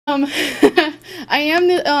I am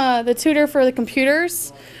the tutor for the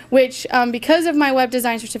computers, which because of my web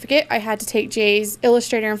design certificate, I had to take Jay's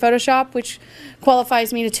Illustrator and Photoshop, which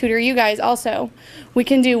qualifies me to tutor you guys also. We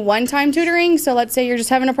can do one-time tutoring, so let's say you're just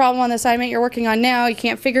having a problem on the assignment you're working on now, you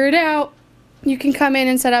can't figure it out, you can come in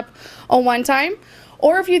and set up a one-time.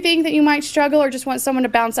 Or if you think that you might struggle or just want someone to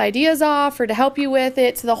bounce ideas off or to help you with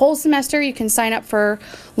it the whole semester, you can sign up for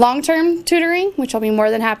long-term tutoring, which I'll be more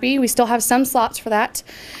than happy. We still have some slots for that.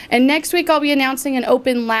 And next week I'll be announcing an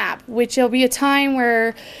open lab, which will be a time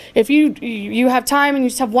where if you have time and you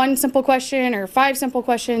just have one simple question or 5 simple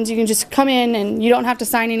questions, you can just come in and you don't have to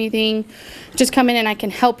sign anything. Just come in and I can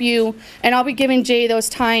help you. And I'll be giving Jay those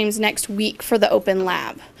times next week for the open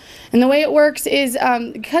lab. And the way it works is,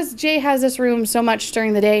 because Jay has this room so much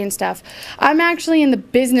during the day and stuff, I'm actually in the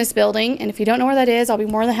business building, and if you don't know where that is, I'll be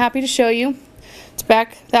more than happy to show you. It's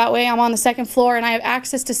back that way. I'm on the 2nd floor, and I have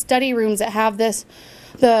access to study rooms that have the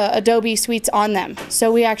Adobe suites on them. So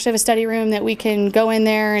we actually have a study room that we can go in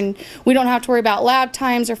there, and we don't have to worry about lab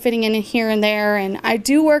times or fitting in here and there. And I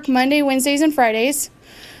do work Monday, Wednesdays, and Fridays.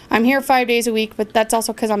 I'm here 5 days a week, but that's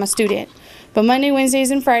also because I'm a student. But Monday, Wednesdays,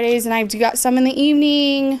 and Fridays, and I've got some in the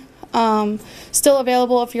evening. Still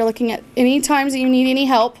available if you're looking at any times that you need any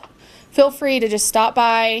help. Feel free to just stop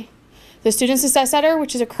by the Student Success Center,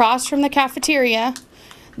 which is across from the cafeteria.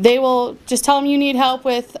 They will just tell them you need help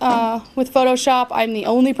with Photoshop. I'm the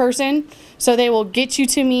only person, so they will get you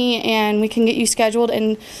to me and we can get you scheduled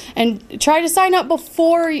and try to sign up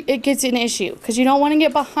before it gets an issue, because you don't want to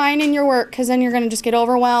get behind in your work, because then you're going to just get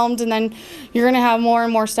overwhelmed and then you're going to have more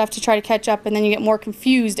and more stuff to try to catch up, and then you get more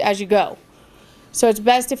confused as you go. So it's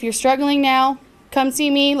best if you're struggling now, come see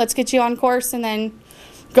me, let's get you on course, and then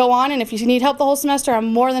go on. And if you need help the whole semester, I'm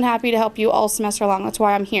more than happy to help you all semester long. That's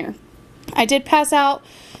why I'm here. I did pass out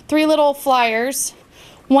 3 little flyers.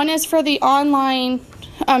 One is for the online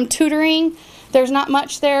tutoring. There's not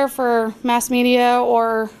much there for mass media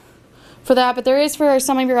or for that, but there is for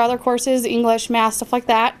some of your other courses, English, math, stuff like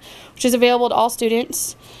that, which is available to all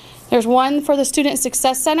students. There's one for the Student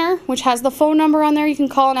Success Center, which has the phone number on there. You can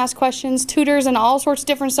call and ask questions, tutors in all sorts of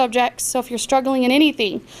different subjects. So if you're struggling in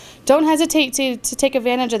anything, don't hesitate to take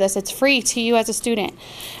advantage of this. It's free to you as a student.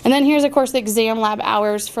 And then here's, of course, the exam lab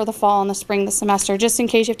hours for the fall and the spring, the semester, just in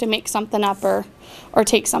case you have to make something up or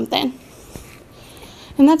take something.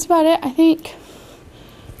 And that's about it, I think.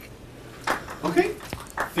 Okay.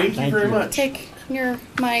 Thank you very much. Take your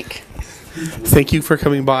mic. Thank you for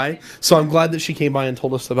coming by. So I'm glad that she came by and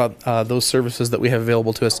told us about those services that we have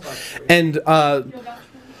available to us. And,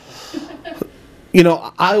 you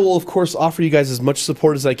know, I will, of course, offer you guys as much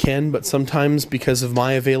support as I can, but sometimes because of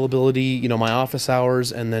my availability, you know, my office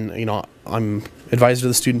hours, and then, you know, I'm advisor to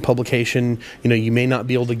the student publication, you know, you may not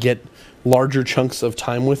be able to get larger chunks of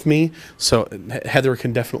time with me. So Heather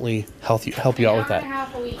can definitely help you out with that.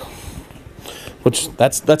 Half a week. Which,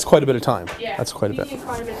 that's quite a bit of time. Yeah, that's quite a bit.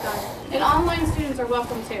 Quite a bit of time. And online students are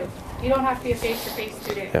welcome too. You don't have to be a face-to-face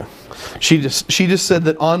student. Yeah, she just said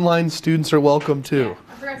that online students are welcome too. Yeah,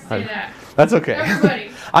 I forgot to say that. That's okay.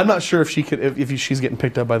 Everybody. I'm not sure if she could, if she's getting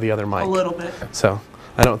picked up by the other mic. A little bit. So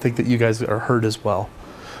I don't think that you guys are heard as well.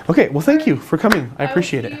 Okay, well, thank you for coming. I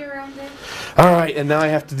appreciate it. All right, and now I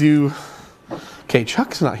have to do. Okay,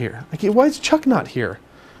 Chuck's not here. Okay, why is Chuck not here?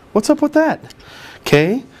 What's up with that?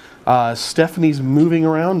 Okay. Stephanie's moving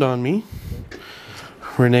around on me.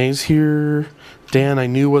 Renee's here. Dan, I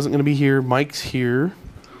knew wasn't going to be here. Mike's here.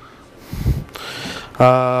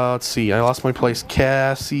 Let's see. I lost my place.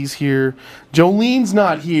 Cassie's here. Jolene's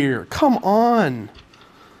not here. Come on.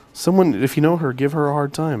 Someone, if you know her, give her a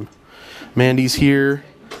hard time. Mandy's here.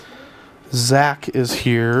 Zach is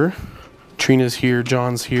here. Trina's here.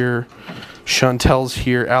 John's here. Chantel's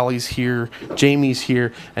here, Allie's here, Jamie's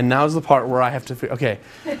here, and now's the part where I have to. Okay,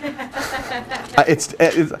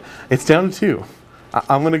 it's down to 2.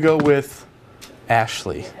 I'm gonna go with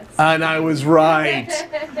Ashley, and I was right.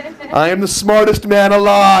 I am the smartest man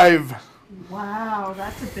alive. Wow,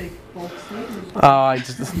 that's a big bold statement.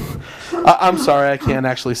 I'm sorry, I can't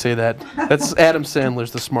actually say that. That's Adam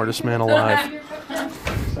Sandler's the smartest man alive.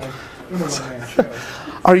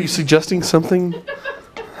 Are you suggesting something?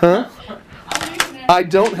 Huh? I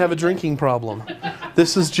don't have a drinking problem.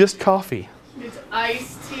 This is just coffee. It's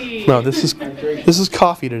iced tea. No, this is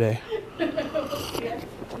coffee today.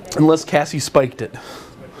 Unless Cassie spiked it.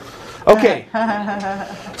 Okay.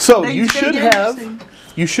 So you should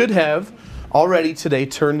have already today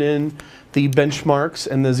turned in the benchmarks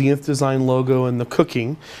and the Zenith Design logo and the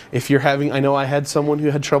cooking. If you're having, I know I had someone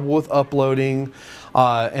who had trouble with uploading,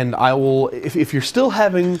 and I will, if you're still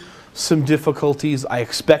having some difficulties, I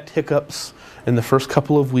expect hiccups in the first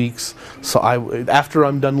couple of weeks. So after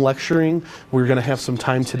I'm done lecturing, we're going to have some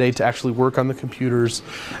time today to actually work on the computers.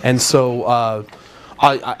 And so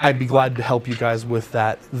I'd be glad to help you guys with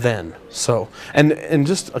that then. So, and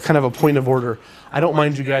just a kind of a point of order, I don't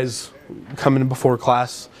mind you guys coming before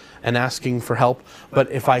class and asking for help,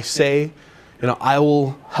 but if I say, you know, I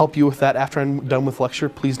will help you with that after I'm done with lecture,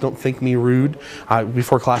 please don't think me rude.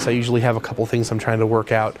 Before class, I usually have a couple things I'm trying to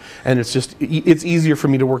work out, and it's easier for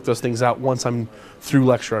me to work those things out once I'm through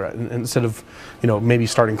lecture instead of, you know, maybe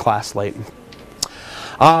starting class late.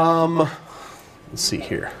 Let's see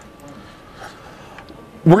here.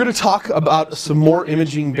 We're going to talk about some more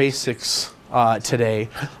imaging basics today.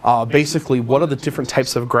 Basically, what are the different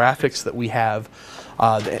types of graphics that we have,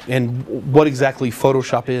 and what exactly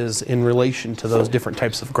Photoshop is in relation to those different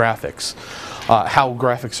types of graphics, how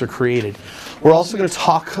graphics are created. We're also going to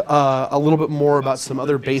talk a little bit more about some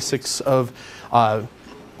other basics of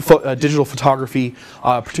digital photography.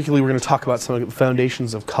 Particularly, we're going to talk about some of the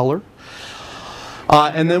foundations of color.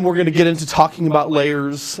 And then we're going to get into talking about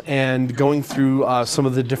layers and going through some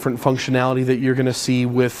of the different functionality that you're going to see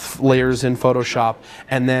with layers in Photoshop.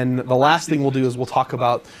 And then the last thing we'll do is we'll talk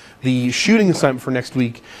about the shooting assignment for next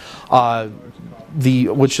week,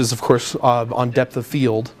 which is, of course, on depth of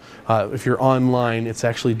field. If you're online, it's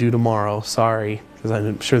actually due tomorrow. Sorry, because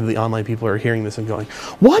I'm sure the online people are hearing this and going,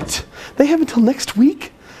 "What? They have until next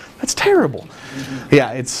week? That's terrible."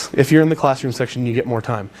 Yeah, if you're in the classroom section, you get more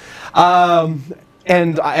time.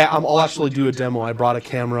 And I'll actually do a demo. I brought a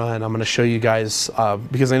camera, and I'm going to show you guys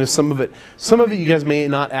because I know some of it you guys may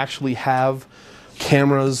not actually have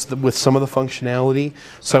cameras with some of the functionality.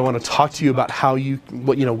 So I want to talk to you about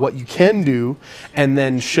what you can do, and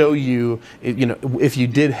then show you, if you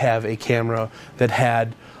did have a camera that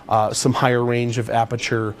had some higher range of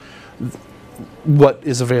aperture, what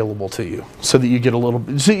is available to you, so that you get a little,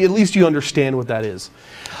 so at least you understand what that is.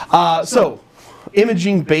 So,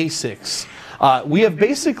 imaging basics. We have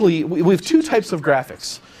two types of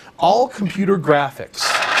graphics. All computer graphics.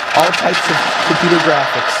 All types of computer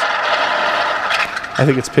graphics. I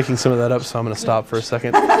think it's picking some of that up, so I'm going to stop for a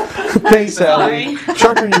second. Thanks, Allie.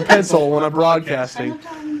 Sharpen your pencil when I'm broadcasting.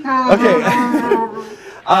 Okay.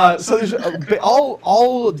 So there's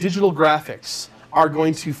all digital graphics are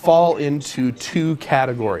going to fall into two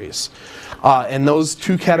categories. And those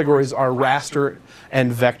two categories are raster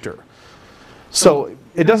and vector. So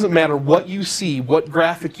it doesn't matter what you see, what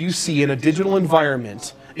graphic you see in a digital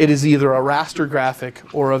environment, it is either a raster graphic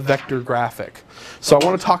or a vector graphic. So I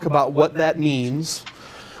want to talk about what that means,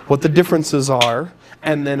 what the differences are,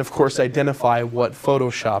 and then, of course, identify what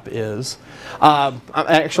Photoshop is. I'm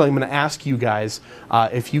going to ask you guys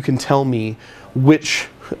if you can tell me which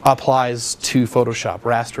applies to Photoshop,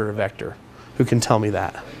 raster or vector. Who can tell me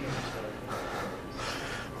that?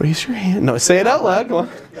 Raise your hand. No, say it out loud. Go on.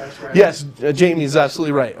 Yes, Jamie is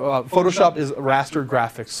absolutely right. Photoshop is raster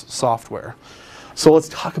graphics software. So let's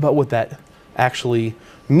talk about what that actually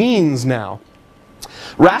means now.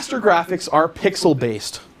 Raster graphics are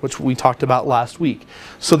pixel-based, which we talked about last week.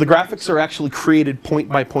 So the graphics are actually created point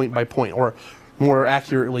by point by point, or more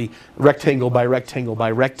accurately, rectangle by rectangle by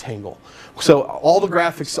rectangle. So all the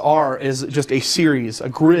graphics is just a series, a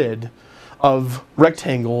grid of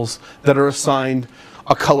rectangles that are assigned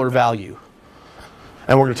a color value.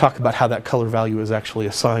 And we're going to talk about how that color value is actually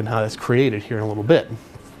assigned, how that's created here in a little bit.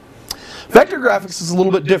 Vector graphics is a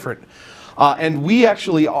little bit different. And we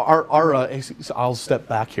actually I'll step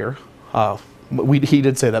back here. He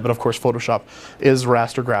did say that, but of course Photoshop is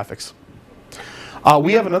raster graphics.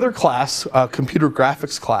 We have another class, computer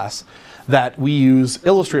graphics class, that we use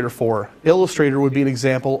Illustrator for. Illustrator would be an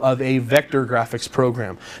example of a vector graphics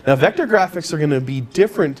program. Now, vector graphics are going to be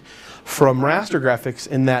different from raster graphics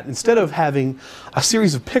in that instead of having a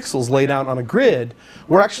series of pixels laid out on a grid,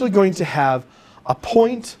 we're actually going to have a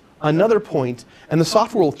point, another point, and the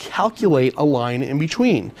software will calculate a line in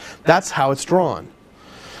between. That's how it's drawn.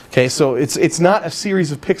 Okay, so it's not a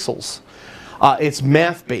series of pixels. It's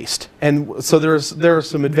math-based, and so there are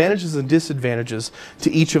some advantages and disadvantages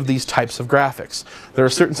to each of these types of graphics. There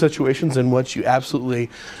are certain situations in which you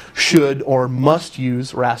absolutely should or must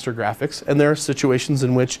use raster graphics, and there are situations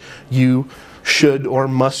in which you should or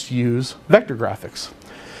must use vector graphics.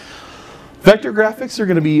 Vector graphics are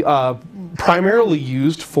going to be primarily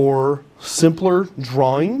used for simpler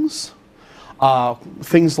drawings,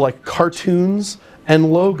 things like cartoons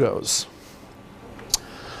and logos.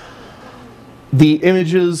 The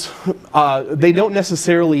images, they don't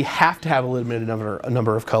necessarily have to have a limited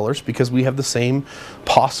number of colors, because we have the same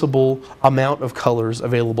possible amount of colors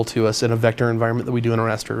available to us in a vector environment that we do in a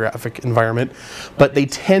raster graphic environment, but they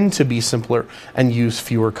tend to be simpler and use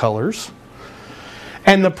fewer colors.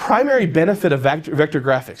 And the primary benefit of vector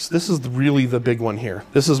graphics, this is really the big one here.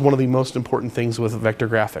 This is one of the most important things with vector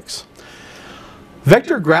graphics.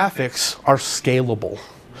 Vector graphics are scalable.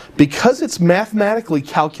 Because it's mathematically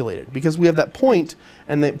calculated, because we have that point,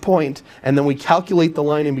 and then we calculate the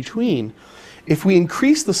line in between, if we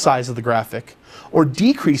increase the size of the graphic or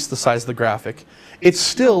decrease the size of the graphic, it's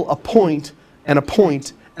still a point and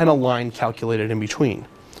a line calculated in between.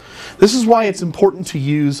 This is why it's important to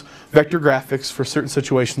use vector graphics for certain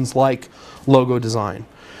situations like logo design.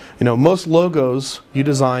 You know, most logos you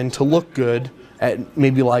design to look good at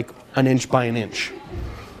maybe like an inch by an inch.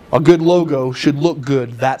 A good logo should look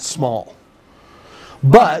good that small.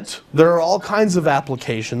 But there are all kinds of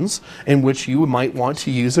applications in which you might want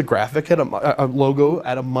to use a graphic at a logo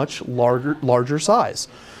at a much larger size.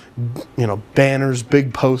 You know, banners,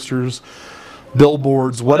 big posters,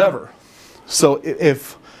 billboards, whatever. So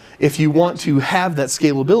if you want to have that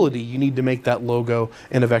scalability, you need to make that logo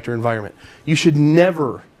in a vector environment. You should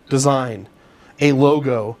never design a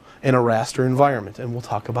logo in a raster environment, and we'll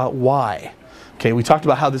talk about why. Okay, we talked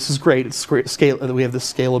about how this is great. It's great that we have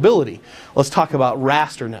this scalability. Let's talk about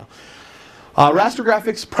raster now. Raster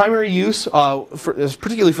graphics' primary use,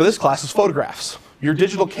 particularly for this class, is photographs. Your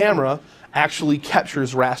digital camera actually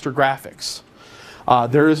captures raster graphics.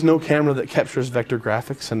 There is no camera that captures vector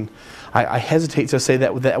graphics, and I hesitate to say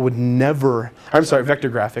that would never, I'm sorry, vector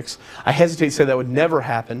graphics. I hesitate to say that would never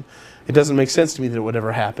happen. It doesn't make sense to me that it would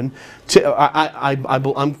ever happen.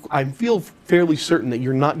 I feel fairly certain that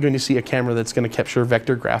you're not going to see a camera that's going to capture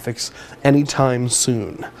vector graphics anytime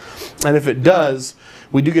soon. And if it does,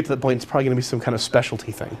 we do get to the point it's probably going to be some kind of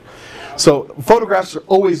specialty thing. So photographs are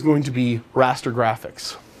always going to be raster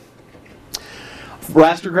graphics.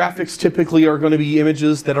 Raster graphics typically are going to be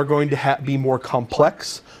images that are going to be more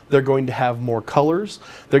complex. They're going to have more colors.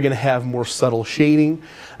 They're going to have more subtle shading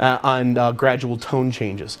and gradual tone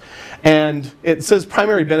changes. And it says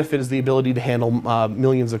primary benefit is the ability to handle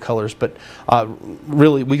millions of colors, but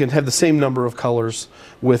really we can have the same number of colors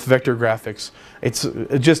with vector graphics. It's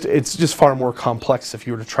just far more complex if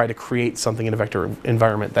you were to try to create something in a vector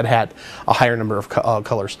environment that had a higher number of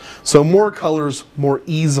colors. So more colors more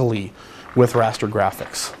easily with raster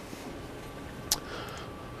graphics.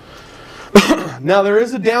 Now there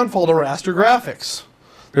is a downfall to raster graphics.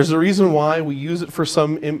 There's a reason why we use it for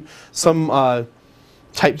some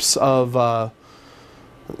types of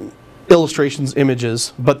illustrations,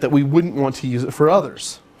 images, but that we wouldn't want to use it for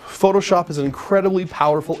others. Photoshop is an incredibly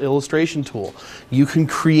powerful illustration tool. You can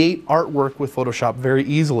create artwork with Photoshop very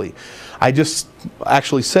easily. I just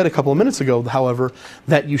actually said a couple of minutes ago, however,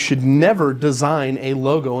 that you should never design a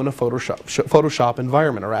logo in a Photoshop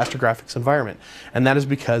environment, a raster graphics environment. And that is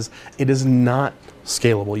because it is not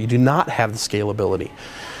scalable. You do not have the scalability.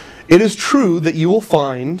 It is true that you will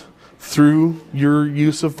find through your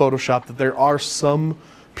use of Photoshop that there are some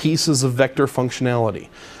pieces of vector functionality,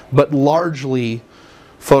 but largely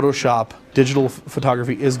Photoshop, digital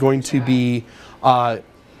photography, is going to be raster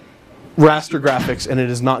graphics, and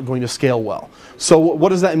it is not going to scale well. So what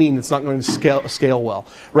does that mean? It's not going to scale well.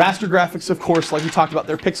 Raster graphics, of course, like we talked about,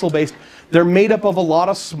 they're pixel-based. They're made up of a lot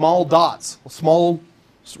of small dots, small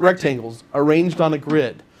rectangles arranged on a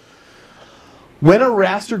grid. When a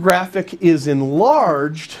raster graphic is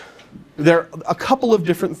enlarged, there a couple of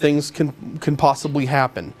different things can possibly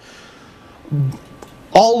happen.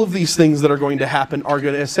 All of these things that are going to happen are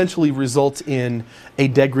going to essentially result in a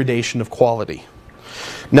degradation of quality.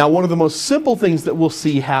 Now, one of the most simple things that we'll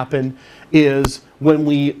see happen is when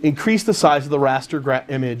we increase the size of the raster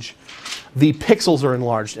image, the pixels are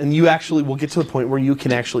enlarged, and you actually will get to the point where you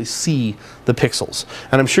can actually see the pixels.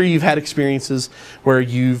 And I'm sure you've had experiences where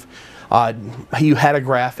you had a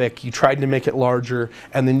graphic, you tried to make it larger,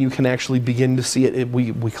 and then you can actually begin to see it.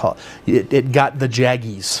 We call it got the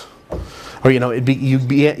jaggies. Or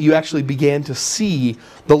you actually began to see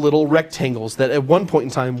the little rectangles that at one point in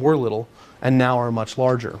time were little and now are much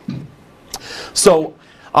larger. So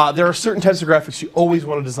there are certain types of graphics you always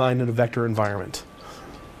want to design in a vector environment.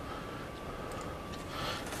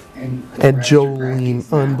 And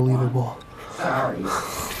Jolene, unbelievable. Sorry.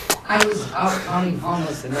 I was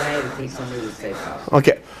almost and then I had to take somebody to say stuff.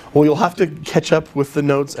 Okay. Well, you'll have to catch up with the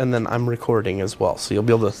notes, and then I'm recording as well, so you'll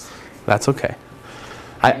be able to. That's okay.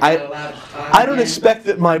 I don't expect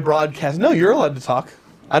that my broadcast. No, you're allowed to talk.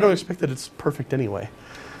 I don't expect that it's perfect anyway.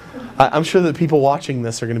 I'm sure that people watching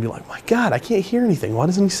this are going to be like, "My God, I can't hear anything. Why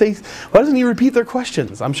doesn't he say? Why doesn't he repeat their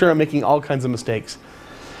questions?" I'm sure I'm making all kinds of mistakes.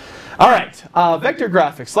 All right, vector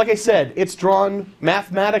graphics. Like I said, it's drawn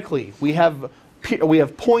mathematically. We have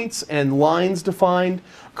points and lines defined,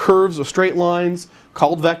 curves or straight lines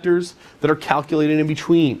called vectors that are calculated in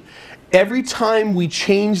between. every time we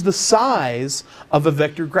change the size of a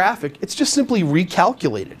vector graphic, it's just simply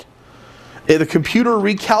recalculated. The computer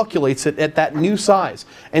recalculates it at that new size.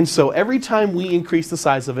 And so every time we increase the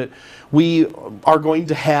size of it, we are going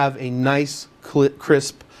to have a nice,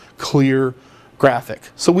 crisp, clear graphic.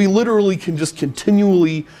 So we literally can just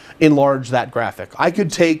continually enlarge that graphic. I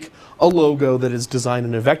could take a logo that is designed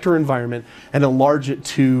in a vector environment and enlarge it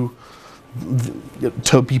to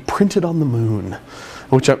be printed on the moon,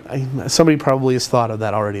 which somebody probably has thought of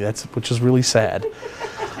that already. Which is really sad.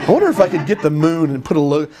 I wonder if I could get the moon and put a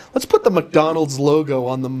logo. Let's put the McDonald's logo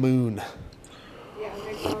on the moon.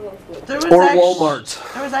 Or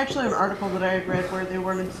Walmart. There was actually an article that I had read where they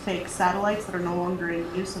wanted to take satellites that are no longer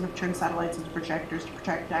in use and have turned satellites into projectors to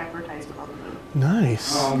project advertisement on the moon.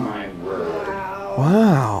 Nice. Oh my word.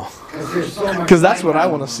 Wow. Because that's what I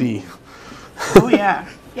want to see. Oh yeah.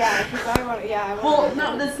 Yeah, because I want. Yeah, I Well, want.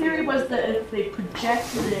 no, the theory was that if they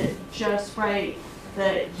projected it just right,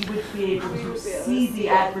 that you would be able to see the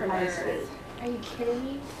advertisement. Are you kidding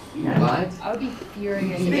me? What? I would be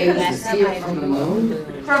furious You if able they to messed up see my it from the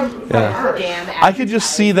moon? From Yeah. Earth. damn I could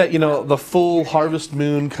just see that, the full harvest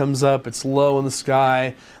moon comes up, it's low in the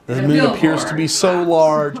sky, the And a moon appears to be billboard. so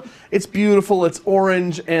large, it's beautiful, it's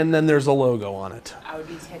orange, and then there's a logo on it. I would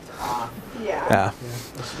be ticked off. Yeah. Yeah.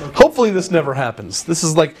 Hopefully this never happens. This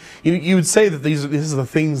is like, you would say that these are the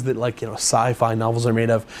things that sci-fi novels are made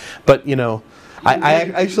of, but I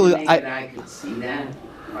could see that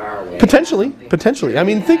far away. Potentially. I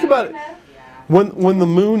mean, think about it. When the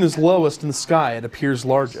moon is lowest in the sky, it appears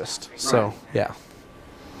largest. So, Right. yeah.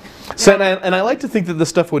 So, and I like to think that this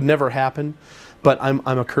stuff would never happen, but I'm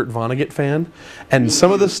a Kurt Vonnegut fan, and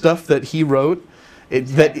some of the stuff that he wrote,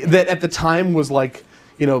 that at the time was like,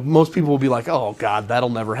 most people will be like, oh God, that'll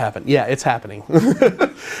never happen. Yeah, it's happening.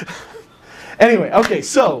 Anyway, okay,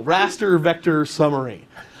 so raster vector summary.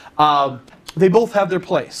 They both have their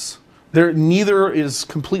place. Neither is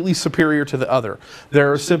completely superior to the other.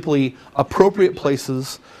 There are simply appropriate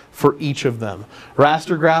places for each of them.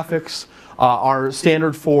 Raster graphics are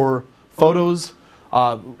standard for photos,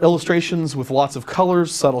 illustrations with lots of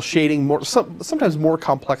colors, subtle shading, sometimes more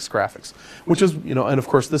complex graphics, which is, and of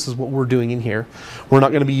course this is what we're doing in here. We're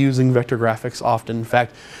not going to be using vector graphics often. In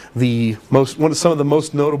fact, some of the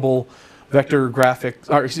most notable vector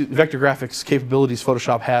graphics capabilities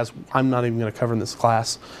Photoshop has, I'm not even going to cover in this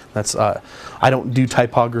class. That's I don't do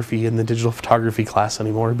typography in the digital photography class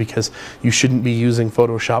anymore because you shouldn't be using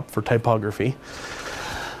Photoshop for typography.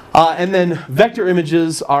 And then vector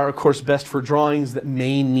images are, of course, best for drawings that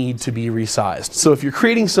may need to be resized. So if you're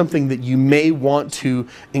creating something that you may want to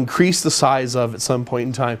increase the size of at some point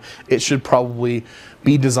in time, it should probably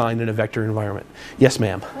be designed in a vector environment. Yes,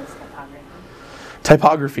 ma'am? What's typography?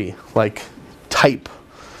 Typography, like type,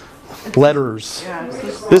 letters. Yeah, This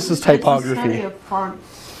is it's a typography. study of font.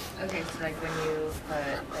 Okay, so like when you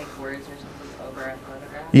put like words or something over a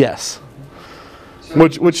photograph? Yes.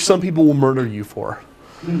 Which some people will murder you for.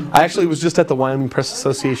 I actually was just at the Wyoming Press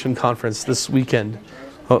Association conference this weekend.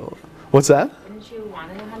 Oh, what's that? Wouldn't you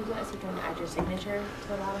want to know how to do it so you can add your signature to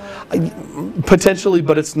the bottom of it? Potentially,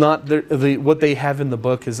 but it's not what they have in the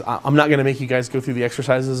book is. I'm not going to make you guys go through the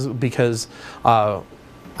exercises because I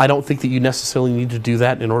don't think that you necessarily need to do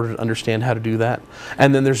that in order to understand how to do that.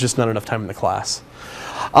 And then there's just not enough time in the class.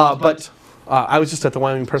 But I was just at the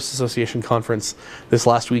Wyoming Press Association conference this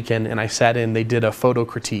last weekend, and I sat in. They did a photo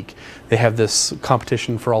critique. They have this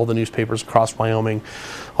competition for all the newspapers across Wyoming.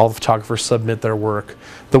 All the photographers submit their work.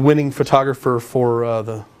 The winning photographer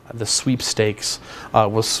for the sweepstakes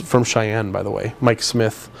was from Cheyenne, by the way, Mike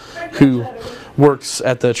Smith, who works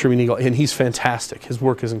at the Tribune Eagle, and he's fantastic. His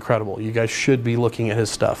work is incredible. You guys should be looking at his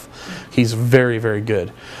stuff. He's very, very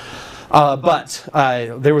good. But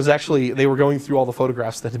they were going through all the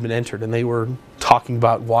photographs that had been entered, and they were talking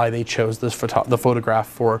about why they chose the photograph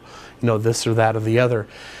for, this or that or the other.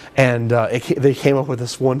 And they came up with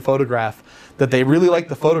this one photograph that they really liked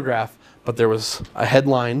the photograph, but there was a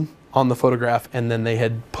headline on the photograph, and then they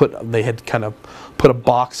had kind of put a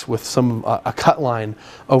box with a cut line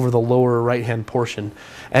over the lower right-hand portion,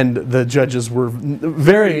 and the judges were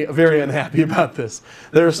very, very unhappy about this.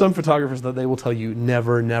 There are some photographers that they will tell you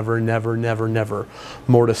never, never, never, never, never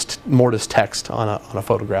mortise text on a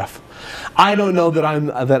photograph. I don't know that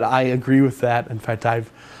I agree with that. In fact, I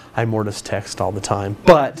mortise text all the time,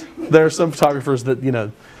 but there are some photographers that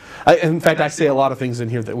in fact, I say a lot of things in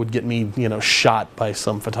here that would get me, shot by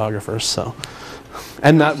some photographers. So,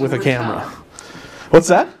 and not with a camera. What's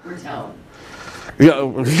that? We're telling.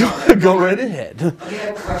 Yeah, go right ahead. I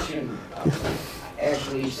have a question.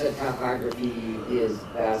 Actually, you said typography is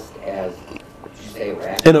best as, did you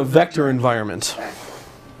say, In a vector environment.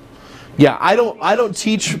 Yeah, I don't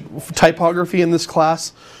teach typography in this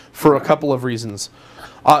class for a couple of reasons.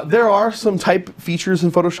 There are some type features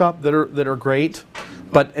in Photoshop that are great,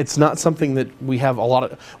 but it's not something that we have a lot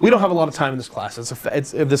of. We don't have a lot of time in this class.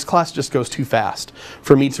 This class just goes too fast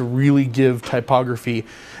for me to really give typography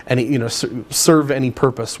any, serve any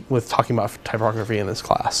purpose with talking about typography in this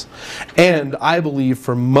class. And I believe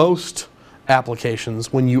for most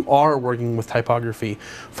applications, when you are working with typography,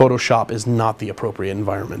 Photoshop is not the appropriate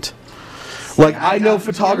environment. Like, I know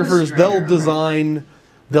photographers, they'll design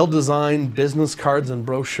business cards and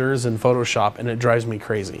brochures in Photoshop, and it drives me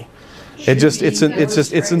crazy.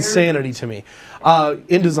 It's insanity to me.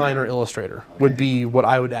 InDesign or Illustrator would be what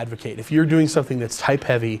I would advocate. If you're doing something that's type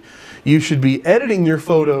heavy, you should be editing your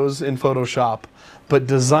photos in Photoshop, but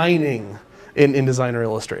designing in InDesign or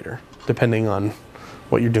Illustrator, depending on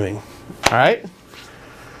what you're doing. All right?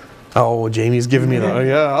 Oh, Jamie's giving me the,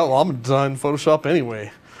 yeah, well, I'm going to design Photoshop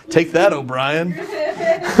anyway. Take that, O'Brien.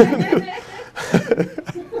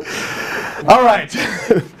 All right.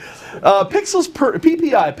 Pixels per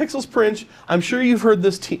PPI, pixels per inch. I'm sure you've heard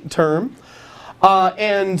this term.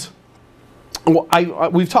 And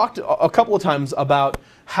we've talked a couple of times about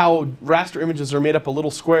how raster images are made up of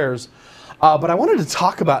little squares. But I wanted to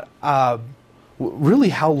talk about really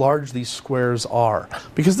how large these squares are,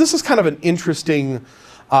 because this is kind of an interesting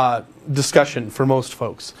discussion for most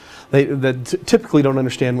folks. They typically don't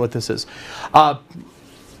understand what this is.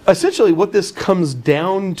 Essentially, what this comes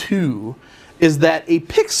down to is that a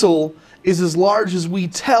pixel is as large as we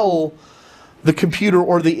tell the computer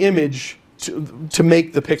or the image to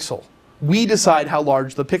make the pixel. We decide how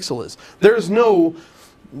large the pixel is. There is no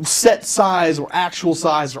set size or actual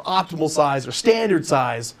size or optimal size or standard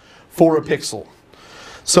size for a pixel.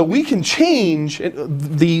 So we can change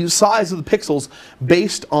the size of the pixels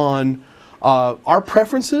based on our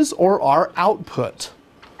preferences or our output.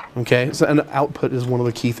 Okay, so an output is one of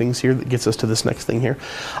the key things here that gets us to this next thing here.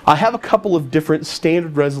 I have a couple of different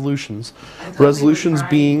standard resolutions. Resolutions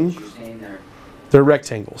being, they're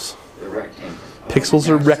rectangles. They're rectangles. Pixels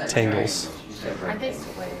are rectangles. Aren't they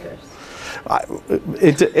squares?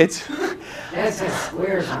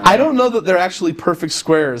 I don't know that they're actually perfect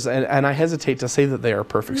squares, and I hesitate to say that they are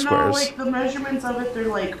perfect squares. Like the measurements of it, they're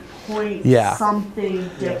like point something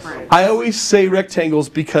different. I always say rectangles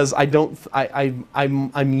because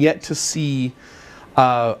I'm yet to see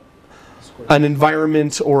an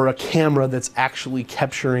environment or a camera that's actually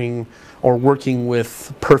capturing or working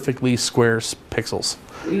with perfectly square pixels.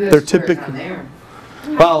 They're typically.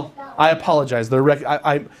 Well, I apologize. They're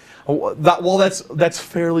that's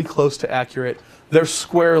fairly close to accurate. They're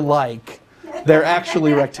square-like. They're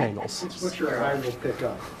actually rectangles. It's what your eye will pick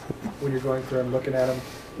up when you're going through and looking at them.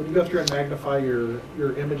 When you go through and magnify your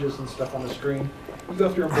images and stuff on the screen, you go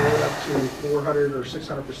through and blow it up to 400 or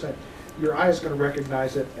 600%. Your eye is going to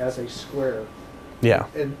recognize it as a square. Yeah.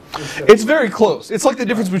 It's very close. It's like the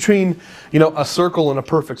difference between, a circle and a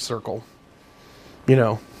perfect circle.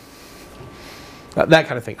 That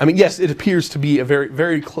kind of thing. I mean, yes, it appears to be a very,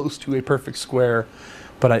 very close to a perfect square,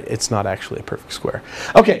 but it's not actually a perfect square.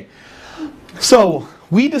 Okay, so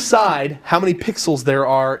we decide how many pixels there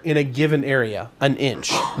are in a given area, an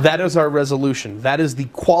inch. That is our resolution. That is the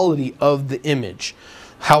quality of the image,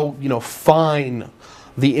 how fine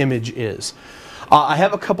the image is. I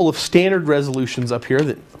have a couple of standard resolutions up here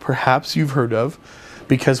that perhaps you've heard of,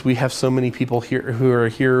 because we have so many people here who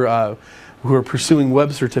are pursuing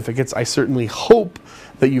web certificates. I certainly hope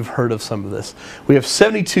that you've heard of some of this. We have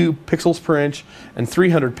 72 pixels per inch and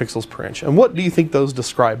 300 pixels per inch. And what do you think those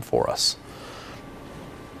describe for us?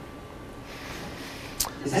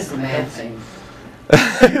 Is this the math thing?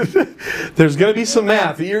 There's going to be some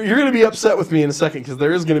math. You're going to be upset with me in a second because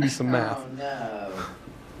there is going to be some math. Oh, no.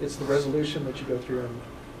 It's the resolution that you go through and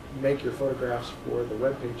make your photographs for the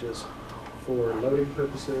web pages for loading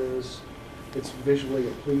purposes. It's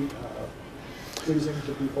visually pleasing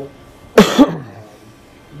to people.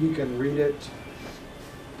 You can read it.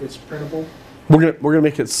 It's printable. We're gonna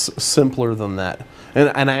make it simpler than that,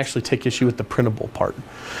 and I actually take issue with the printable part.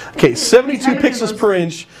 Okay, 72 pixels per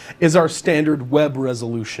inch is our standard web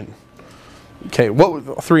resolution. Okay, what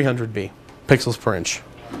would 300 be? Pixels per inch.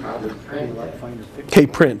 Okay,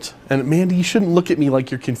 print. And Mandy, you shouldn't look at me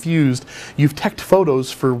like you're confused. You've teched photos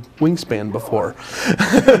for Wingspan before.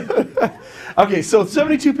 Okay, so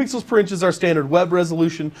 72 pixels per inch is our standard web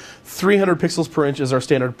resolution. 300 pixels per inch is our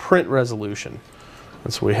standard print resolution.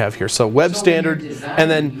 That's what we have here. So web standard, and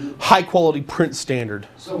then high quality print standard.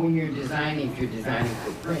 So when you're designing, if you're designing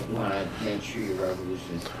for print, you want to make sure your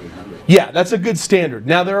resolution is 300. Yeah, that's a good standard.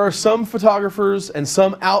 Now there are some photographers and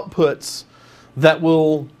some outputs that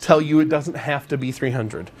will tell you it doesn't have to be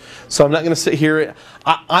 300. So I'm not going to sit here.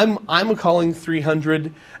 I'm calling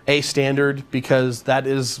 300 a standard because that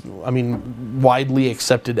is, I mean, widely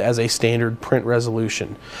accepted as a standard print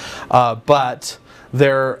resolution. But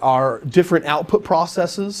there are different output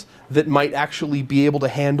processes that might actually be able to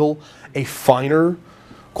handle a finer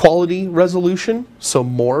quality resolution, so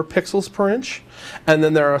more pixels per inch. And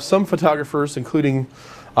then there are some photographers, including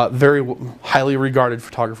very highly regarded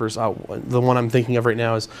photographers. The one I'm thinking of right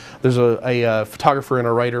now is there's a photographer and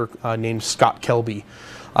a writer named Scott Kelby,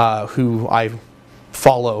 who I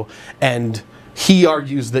follow, and he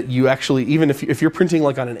argues that you actually, even if you're printing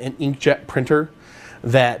like on an inkjet printer,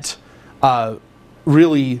 that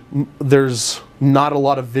really there's not a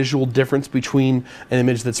lot of visual difference between an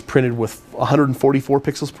image that's printed with 144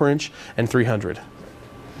 pixels per inch and 300.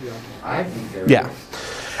 I think there Yeah. is.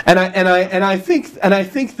 And I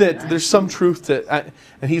think that there's some truth to,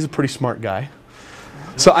 and he's a pretty smart guy.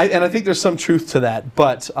 So I think there's some truth to that,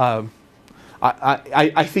 but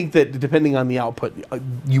I think that depending on the output,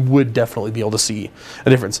 you would definitely be able to see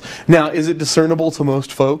a difference. Now, is it discernible to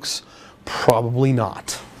most folks? Probably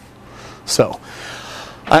not. So,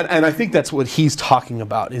 and I think that's what he's talking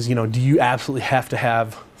about is, you know, do you absolutely have to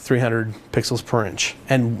have 300 pixels per inch?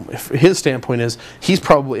 And if his standpoint is, he's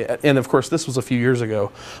probably, and of course this was a few years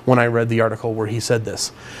ago when I read the article where he said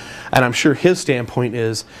this, and I'm sure his standpoint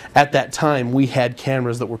is, at that time we had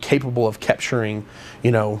cameras that were capable of capturing,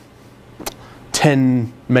 you know,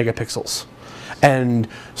 10 megapixels. And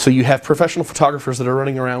so you have professional photographers that are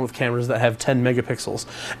running around with cameras that have 10 megapixels,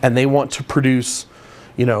 and they want to produce,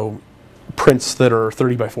 you know, prints that are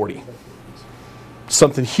 30 by 40.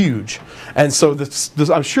 Something huge. And so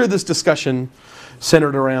I'm sure this discussion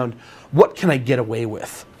centered around, what can I get away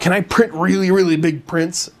with? Can I print really, really big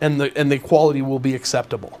prints and the quality will be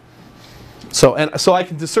acceptable? So I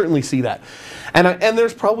can certainly see that. And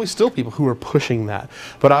there's probably still people who are pushing that.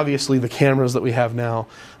 But obviously the cameras that we have now,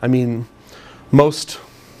 I mean, most,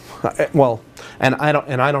 well, and I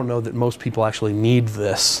don't know that most people actually need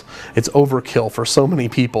this. It's overkill for so many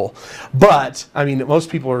people. But I mean, most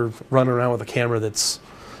people are running around with a camera that's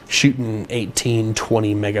shooting 18,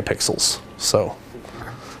 20 megapixels. So,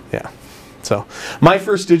 yeah. So, my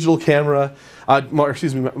first digital camera,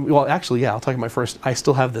 well, actually, yeah, I'll talk about my first. I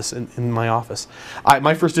still have this in my office.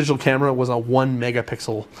 My first digital camera was a 1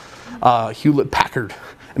 megapixel Hewlett-Packard,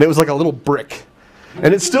 and it was like a little brick.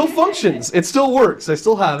 And it still functions. It still works. I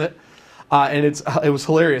still have it. And it was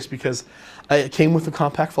hilarious because it came with a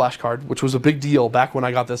compact flash card, which was a big deal back when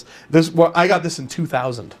I got this. I got this in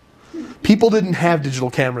 2000. People didn't have digital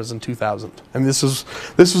cameras in 2000. And this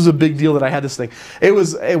was a big deal that I had this thing. It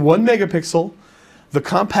was a 1 megapixel, the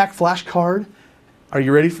compact flash card. Are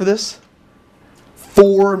you ready for this?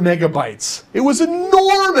 4 megabytes. It was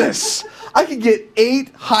enormous. I could get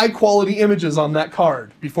 8 high quality images on that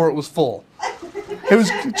card before it was full. It was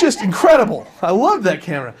just incredible. I loved that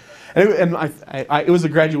camera. And it was a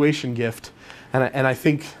graduation gift, and I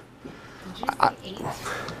think Did you say 8?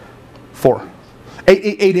 4,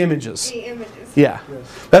 8 images. 8 images. Yeah,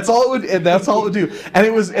 that's all it would. That's all it would do. And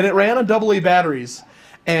it ran on AA batteries,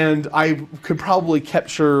 and I could probably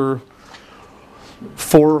capture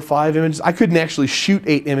 4 or 5 images. I couldn't actually shoot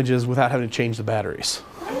 8 images without having to change the batteries.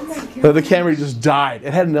 The camera just died.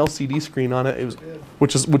 It had an LCD screen on it.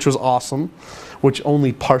 Which was awesome, which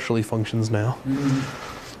only partially functions now.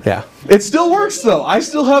 Yeah, it still works though. I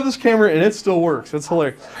still have this camera and it still works. It's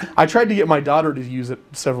hilarious. I tried to get my daughter to use it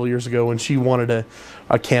several years ago when she wanted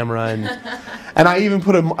a camera, and I even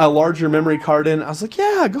put a larger memory card in. I was like,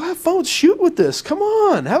 yeah, go have fun, shoot with this. Come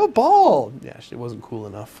on, have a ball. Yeah, she wasn't cool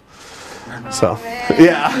enough. So,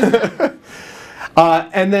 yeah.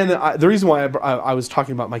 And then the reason why I was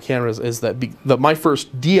talking about my cameras is that my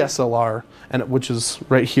first DSLR, which is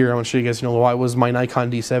right here, I want to show you guys why, was my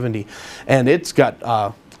Nikon D70, and it's got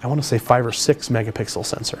I want to say 5 or 6 megapixel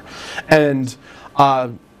sensor, and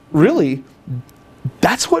really,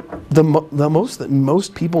 that's what the most that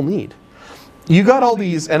most people need. You got all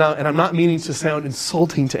these, and I'm not meaning to sound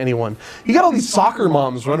insulting to anyone. You got all these soccer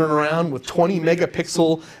moms running around with 20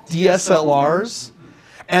 megapixel DSLRs.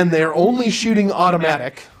 And they're only shooting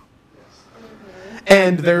automatic,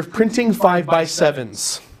 and they're printing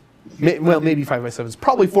 5x7s. Well, maybe 5x7s,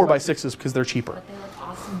 probably 4x6s because they're cheaper. But they look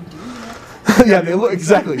awesome doing it. Yeah, they look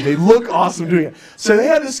exactly. They look awesome doing it. So they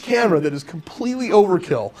have this camera that is completely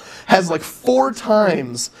overkill, has like 4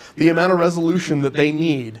 times the amount of resolution that they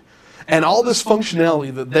need, and all this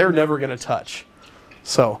functionality that they're never going to touch.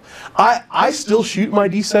 So I still shoot my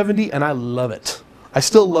D70, and I love it. I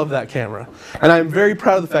still love that camera, and I'm very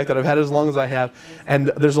proud of the fact that I've had it as long as I have, and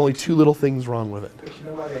there's only 2 little things wrong with it. You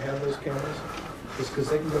know why they have those cameras? is because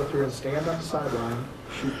they can go through and stand on the sideline,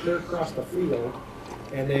 shoot clear across the field,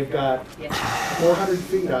 and they've got Yes, 400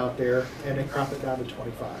 feet out there, and they crop it down to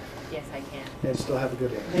 25, yes, I can. and still have a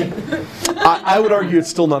good image. I would argue it's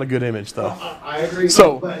still not a good image, though. I agree.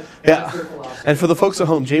 So, but yeah. that's their philosophy. And for the folks at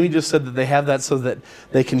home, Jamie just said that they have that so that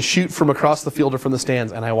they can shoot from across the field or from the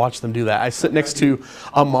stands, and I watch them do that. I sit next to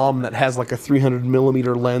a mom that has like a 300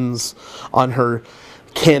 millimeter lens on her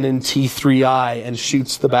Canon T3i and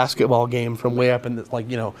shoots the basketball game from way up in the, like,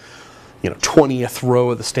 20th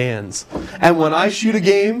row of the stands. And when I shoot a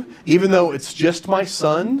game, even though it's just my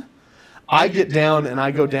son, I get down and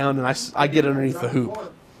I go down and I get underneath the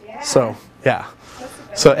hoop. So, yeah.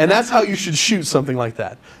 So, and that's how you should shoot something like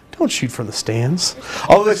that. Don't shoot from the stands.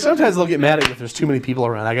 Although sometimes they'll get mad at you if there's too many people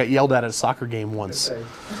around. I got yelled at a soccer game once. Get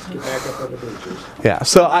back up on the bleachers. Yeah,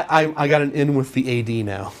 so I got an in with the AD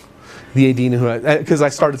now. The AD knew who because I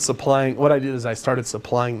started supplying, what I did is I started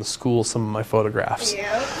supplying the school some of my photographs.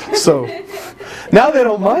 Yep. So now they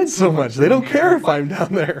don't mind so much. They don't care if I'm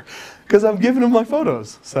down there because I'm giving them my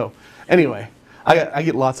photos. So anyway, I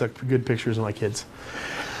get lots of good pictures of my kids.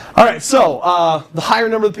 All right, so the higher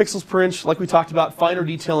number of the pixels per inch, like we talked about, finer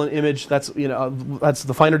detail in image. That's that's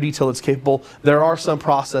the finer detail that's capable. There are some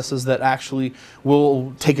processes that actually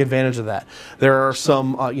will take advantage of that. There are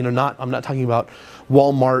some, I'm not talking about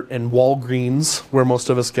Walmart and Walgreens where most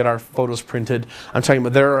of us get our photos printed. I'm talking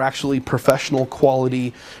about there are actually professional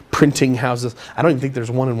quality printing houses. I don't even think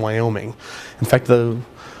there's one in Wyoming. In fact, the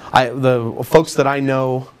folks that I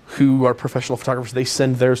know who are professional photographers, they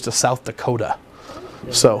send theirs to South Dakota.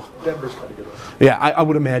 Yeah. So, Denver's got a good one. yeah, I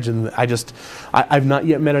would imagine. I've not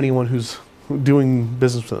yet met anyone who's doing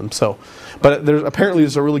business with them. So, but apparently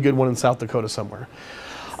there's a really good one in South Dakota somewhere.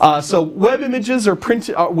 So web images are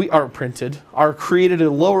created at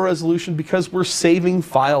a lower resolution because we're saving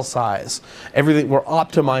file size. Everything we're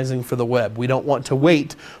optimizing for the web. We don't want to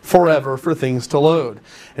wait forever for things to load.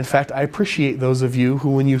 In fact, I appreciate those of you who,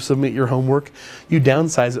 when you submit your homework, you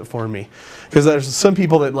downsize it for me. Because there's some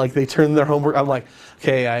people that they turn their homework. I'm like,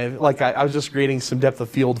 okay, I was just creating some depth of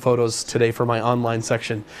field photos today for my online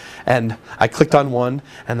section, and I clicked on one,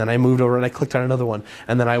 and then I moved over and I clicked on another one,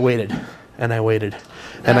 and then I waited. And I waited,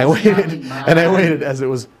 and I waited, and I waited as it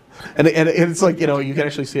was, and it's like, you can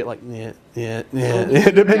actually see it like,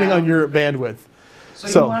 depending on your bandwidth.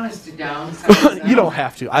 So you want us to downsize? You don't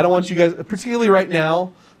have to. I don't want you guys, particularly right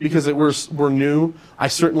now, because we're new. I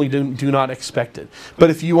certainly do not expect it. But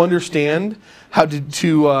if you understand how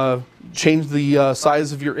to change the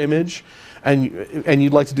size of your image, and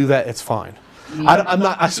you'd like to do that, it's fine.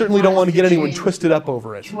 I certainly don't want to get anyone twisted up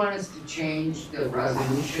over it. Do you want us to change the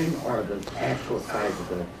resolution or the actual size of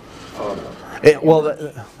the photo?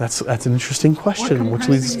 Well, that's an interesting question, which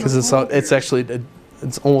leads because it's actually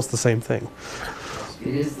it's almost the same thing.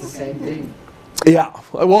 It is the same thing. Yeah.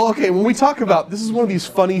 Well, okay. When we talk about this, is one of these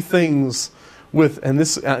funny things with, and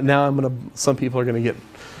this now some people are gonna get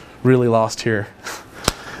really lost here.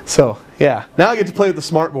 So yeah, now I get to play with the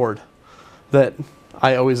smartboard that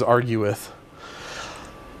I always argue with.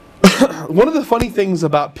 One of the funny things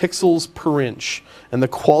about pixels per inch and the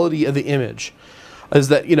quality of the image is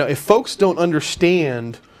that, if folks don't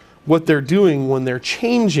understand what they're doing when they're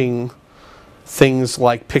changing things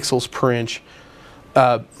like pixels per inch,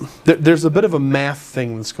 there's a bit of a math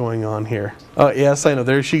thing that's going on here. Oh, yes, I know.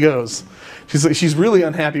 There she goes. She's really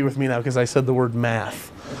unhappy with me now because I said the word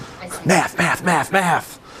math. Math, math, math,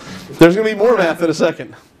 math. There's going to be more math in a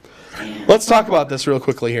second. Let's talk about this real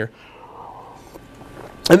quickly here.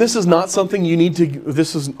 And this is not something you need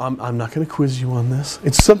to, I'm not going to quiz you on this.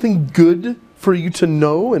 It's something good for you to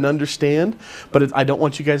know and understand, but I don't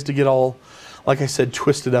want you guys to get all, like I said,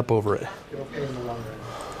 twisted up over it.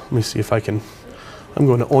 Let me see if I can, I'm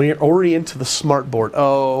going to orient to the smartboard.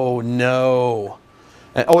 Oh, no.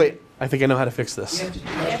 Oh, wait, I think I know how to fix this.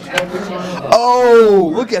 Oh,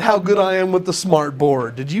 look at how good I am with the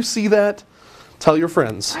smartboard. Did you see that? Tell your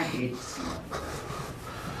friends. I hate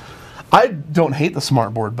I don't hate the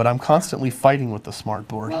smartboard, but I'm constantly fighting with the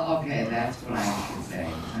smartboard. Well, okay, that's what I should say.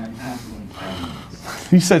 I'm constantly fighting.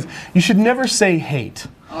 He says, you should never say hate.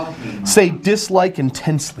 Okay, Mom. Say dislike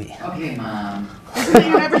intensely. Okay, Mom. You're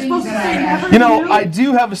never supposed to say never. I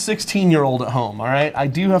do have a 16-year-old at home, all right? I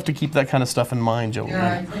do have to keep that kind of stuff in mind, Joe. There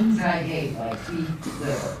are things I hate, like beef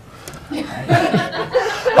liver.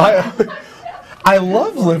 I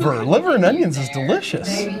love liver. Liver and onions is delicious.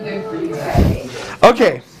 Maybe good for you, I hate it.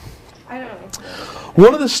 Okay. I don't know.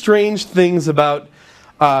 One of the strange things about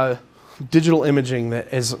digital imaging that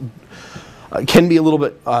can be a little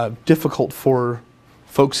bit difficult for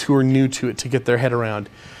folks who are new to it to get their head around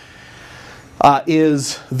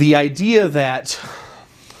is the idea that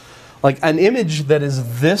like an image that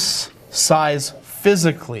is this size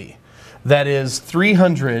physically, that is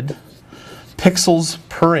 300 pixels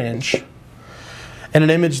per inch, and an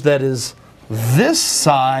image that is this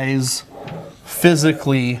size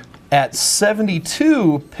physically at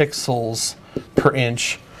 72 pixels per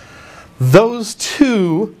inch, those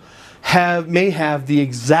two may have the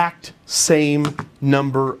exact same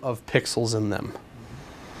number of pixels in them.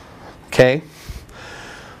 Okay?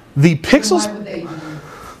 The pixels... Why would they do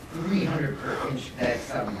 300 per inch?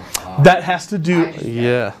 That has to do...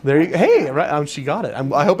 Yeah. There you, hey, right, she got it.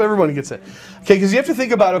 I hope everyone gets it. Okay, because you have to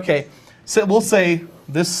think about, okay, so we'll say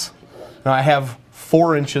this... Now I have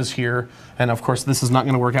 4 inches here, and of course this is not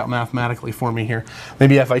going to work out mathematically for me here.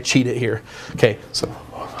 Maybe if I cheat it here. Okay, so...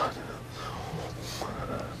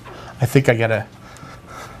 I think I gotta...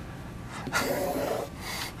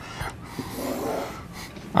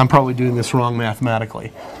 I'm probably doing this wrong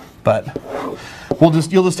mathematically, but you'll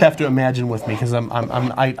just have to imagine with me because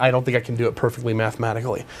I don't think I can do it perfectly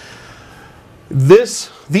mathematically.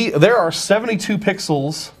 There are 72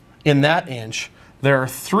 pixels in that inch. There are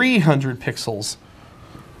 300 pixels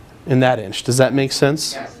in that inch. Does that make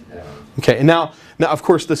sense? Yes, it does. Okay, and now of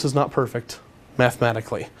course this is not perfect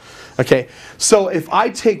mathematically. Okay, so if I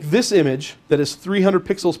take this image that is 300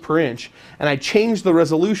 pixels per inch and I change the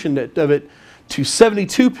resolution of it to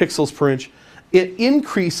 72 pixels per inch, it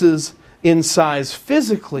increases in size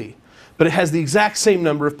physically, but it has the exact same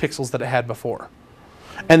number of pixels that it had before.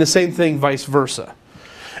 And the same thing vice versa.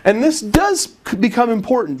 And this does become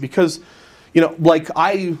important because, you know, like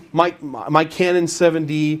my Canon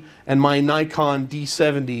 7D and my Nikon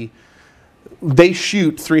D70, they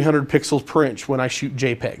shoot 300 pixels per inch when I shoot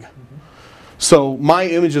JPEG. So my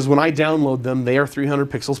images, when I download them, they are 300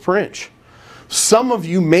 pixels per inch. Some of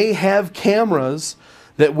you may have cameras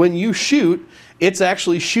that when you shoot, it's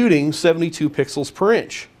actually shooting 72 pixels per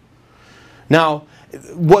inch. Now,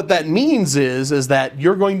 what that means is that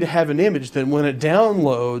you're going to have an image that when it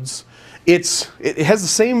downloads, it has the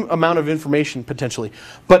same amount of information potentially,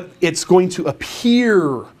 but it's going to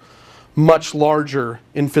appear much larger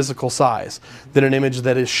in physical size than an image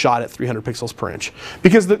that is shot at 300 pixels per inch.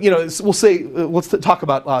 Because, we'll say, let's talk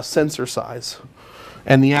about sensor size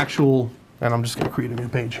and the actual, and I'm just going to create a new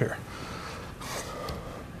page here.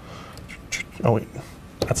 Oh wait,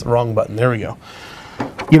 that's the wrong button. There we go.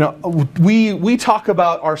 You know, we talk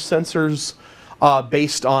about our sensors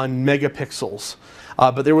based on megapixels.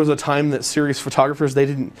 But there was a time that serious photographers,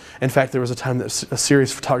 in fact, there was a time that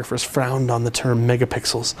serious photographers frowned on the term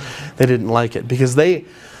megapixels. They didn't like it because they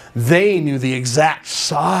knew the exact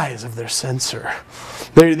size of their sensor.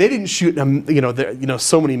 They didn't shoot so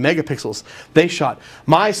many megapixels. They shot,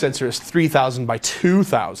 my sensor is 3,000 by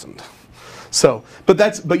 2,000. So,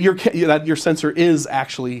 but your sensor is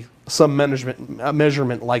actually some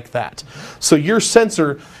measurement like that. So your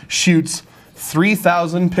sensor shoots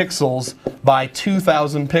 3,000 pixels by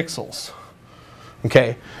 2,000 pixels.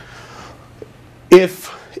 Okay.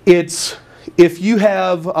 If you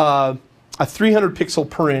have a 300 pixel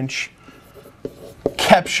per inch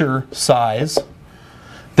capture size,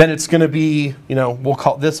 then it's going to be,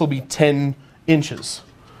 this will be 10 inches.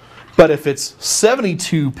 But if it's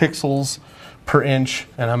 72 pixels per inch,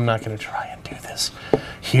 and I'm not going to try and do this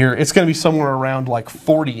here, it's going to be somewhere around like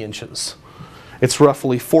 40 inches. It's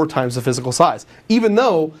roughly 4 times the physical size, even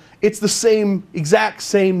though it's the exact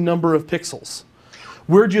same number of pixels.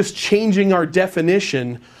 We're just changing our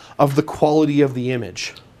definition of the quality of the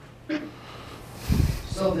image.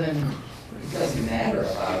 So then it doesn't matter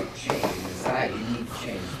about changing the size, you need to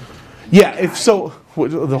change. Yeah,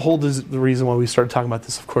 the reason why we started talking about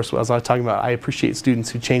this, of course, as I was talking about, I appreciate students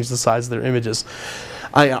who change the size of their images.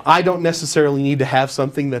 I don't necessarily need to have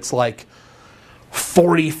something that's like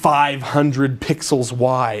 4,500 pixels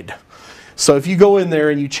wide. So if you go in there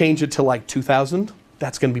and you change it to like 2,000,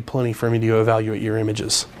 that's going to be plenty for me to evaluate your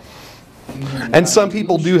images. And some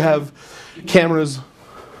people do have cameras.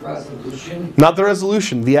 Resolution? Not the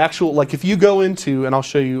resolution. The actual, like if you go into, and I'll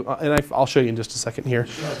show you, I'll show you in just a second here.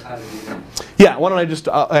 Show us how to do that. Yeah, why don't I just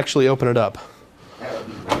actually open it up? That would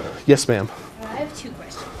be great. Yes, ma'am. I have 2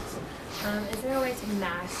 questions. Is there a way to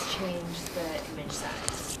mass change the image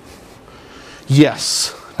size?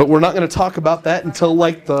 Yes, but we're not going to talk about that until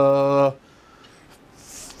like the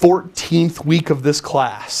 14th week of this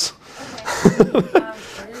class. Okay.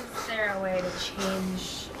 Is there a way to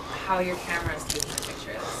change how your camera is taking the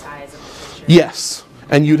picture, the size of the picture? Yes,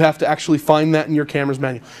 and you'd have to actually find that in your camera's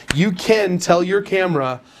manual. You can tell your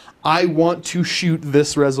camera, I want to shoot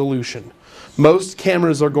this resolution. Most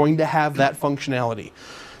cameras are going to have that functionality.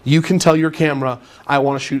 You can tell your camera, I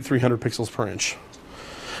want to shoot 300 pixels per inch.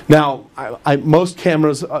 Now, most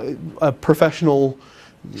cameras, a professional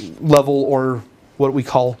level, or what we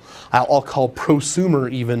call, I'll call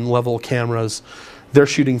prosumer even level cameras, they're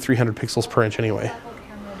shooting 300 pixels per inch anyway. What level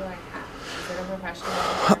camera do I have? Is it a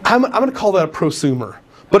professional? I'm going to call that a prosumer,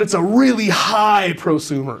 but it's a really high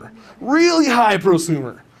prosumer. Really high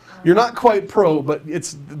prosumer. You're not quite pro, but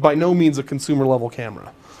it's by no means a consumer level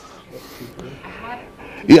camera. I had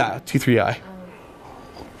Yeah, T3i.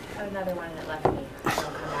 another one that left me. I'll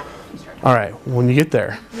come back if you start. All right, when you get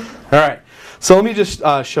there. All right, so let me just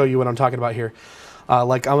show you what I'm talking about here.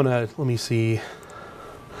 Like let me see.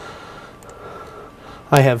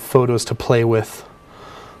 I have photos to play with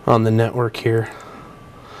on the network here.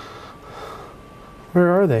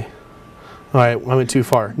 Where are they? All right, I went too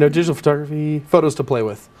far. No, digital photography, photos to play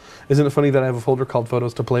with. Isn't it funny that I have a folder called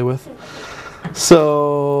photos to play with?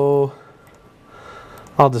 So,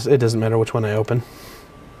 it doesn't matter which one I open.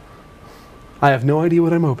 I have no idea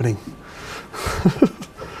what I'm opening.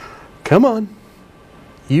 Come on.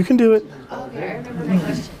 You can do it. Okay, I remember my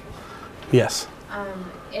question. Yes.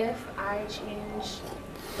 If I change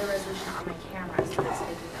the resolution on my camera so it's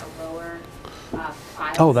taking a lower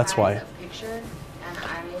file that's size why. of picture, and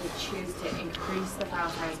I choose to increase the file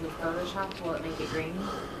size with Photoshop, will it make it grainy?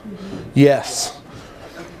 Yes.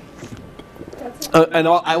 And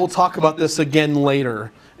I will talk about this again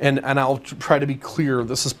later, and I'll try to be clear.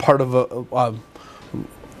 This is part of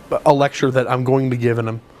a lecture that I'm going to give,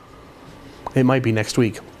 and it might be next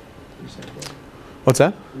week. Resampling. What's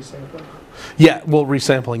that? Resampling. Yeah, well,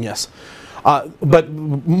 resampling, yes. But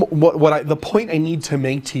the point I need to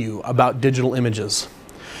make to you about digital images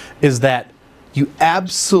is that you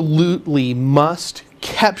absolutely must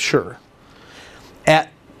capture at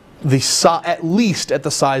least at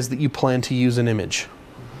the size that you plan to use an image.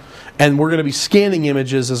 And we're going to be scanning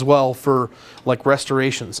images as well for like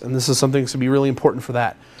restorations, and this is something that's going to be really important for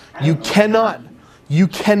that. You cannot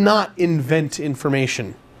invent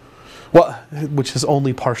information. Well, which is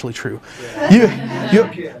only partially true. You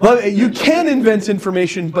can invent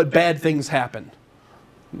information, but bad things happen.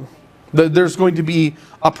 There's going to be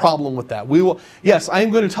a problem with that. Yes, I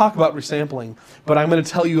am going to talk about resampling, but I'm going to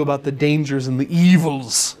tell you about the dangers and the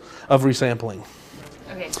evils of resampling.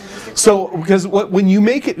 Okay, Because when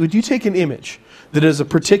you take an image that has a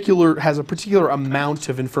particular amount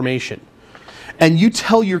of information, and you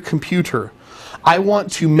tell your computer, I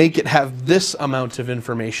want to make it have this amount of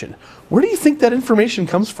information. Where do you think that information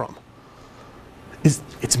comes from?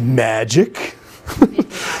 It's magic.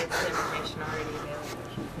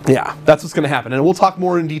 Yeah, that's what's going to happen, and we'll talk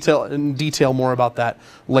more in detail more about that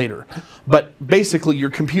later. But basically, your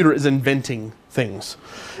computer is inventing things.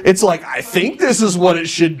 It's like, I think this is what it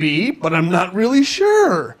should be, but I'm not really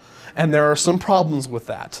sure, and there are some problems with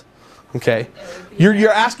that. Okay, you're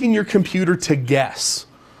asking your computer to guess,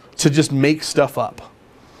 to just make stuff up.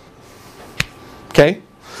 Okay,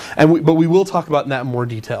 but we will talk about that in more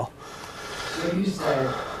detail. So you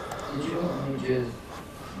said digital images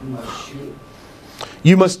must shoot.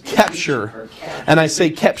 You must capture, and I say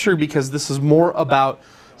capture because this is more about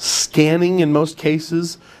scanning in most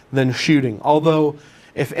cases than shooting. Although,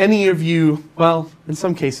 if any of you, well, in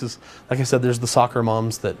some cases, like I said, there's the soccer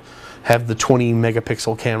moms that have the 20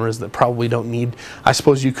 megapixel cameras that probably don't need, I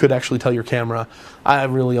suppose you could actually tell your camera, I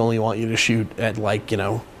really only want you to shoot at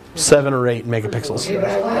 7 or 8 megapixels. Okay, but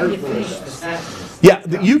I want you to finish the sentence.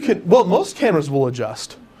 Yeah, you can, well, most cameras will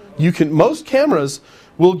adjust. Most cameras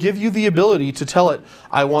will give you the ability to tell it,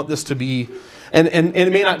 I want this to be, and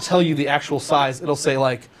it may not tell you the actual size. It'll say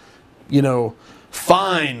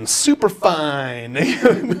fine, super fine.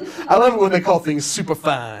 I love it when they call things super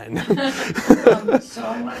fine. So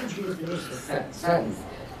I wanted you to finish the sentence.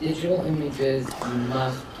 Digital images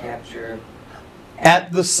must capture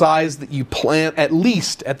at the size that you plan, at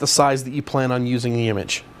least at the size that you plan on using the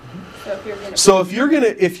image. So if you're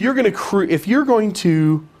going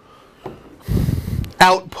to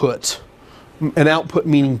output, an output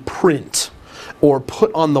meaning print or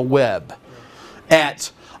put on the web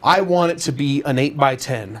at, I want it to be an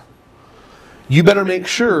 8x10, you better make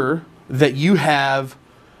sure that you have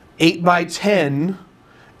 8x10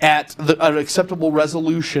 at an acceptable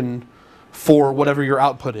resolution for whatever your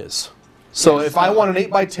output is. So if I want an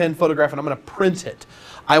 8x10 photograph and I'm going to print it,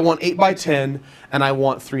 I want 8x10 and I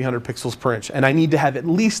want 300 pixels per inch, and I need to have at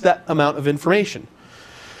least that amount of information.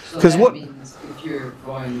 So that means if you're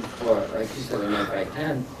going for, like you said, an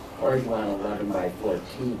 8x10, or you want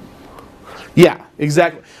 11x14. Yeah,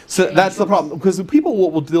 exactly. So that's the problem, because the people,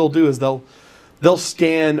 what they'll do is they'll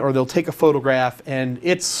scan or they'll take a photograph and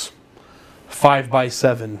it's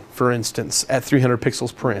 5x7, for instance, at 300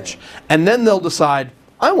 pixels per inch, and then they'll decide,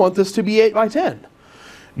 I want this to be 8x10.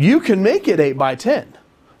 You can make it 8 by 10.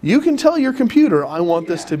 You can tell your computer, I want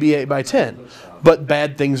this to be 8 by 10, but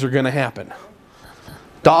bad things are going to happen.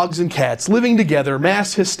 Dogs and cats living together,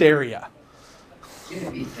 mass hysteria.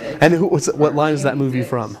 And what line is that movie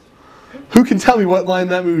from? Who can tell me what line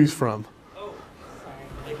that movie's from?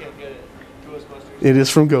 It is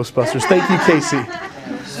from Ghostbusters. Thank you, Casey.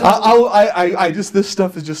 This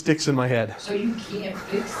stuff just sticks in my head. So you can't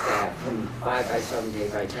fix that from 5 by 7 to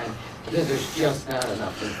 8 by 10 because there's just not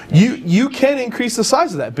enough information. You can increase the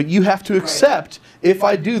size of that, but you have to accept, if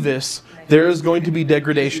I do this, there is going to be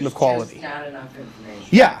degradation of quality. There's just not enough information.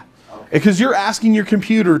 Yeah, Okay. because you're asking your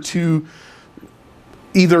computer to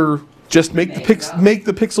either just make the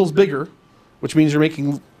pixels bigger, which means you're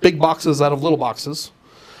making big boxes out of little boxes,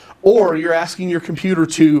 or you're asking your computer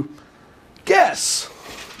to guess.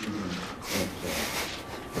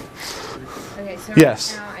 Okay, so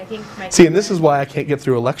Yes. right now I think my See, and this is why I can't get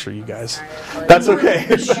through a lecture, you guys. That's okay.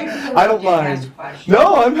 I don't mind.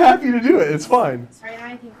 No, I'm happy to do it. It's fine. So right now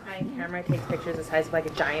I think my camera takes pictures the size of like a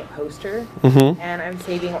giant poster, Mhm. and I'm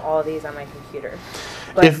saving all of these on my computer.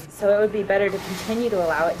 But so it would be better to continue to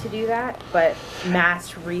allow it to do that, but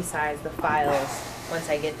mass resize the files once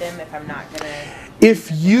I get them if I'm not gonna.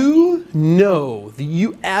 If you know that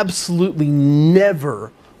you absolutely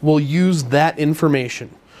never will use that information,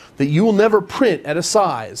 that you will never print at a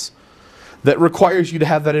size that requires you to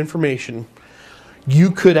have that information,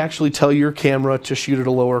 you could actually tell your camera to shoot at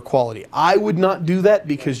a lower quality. I would not do that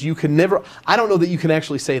because you can never, I don't know that you can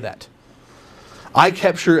actually say that. I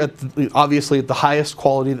capture obviously at the highest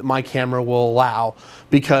quality that my camera will allow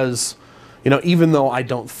because, you know, even though I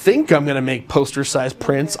don't think I'm going to make poster size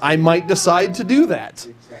prints, I might decide to do that.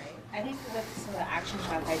 Right. I think with some of the action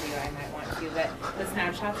shots I do, I might want to, but the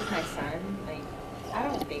snapshots of my son, like, I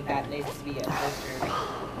don't think that needs to be a poster,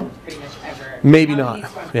 like, pretty much ever. Maybe Now not. it needs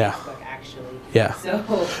to go on Yeah. Facebook, actually. Yeah. So,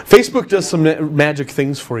 Facebook does some magic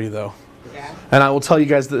things for you, though. yeah. And I will tell you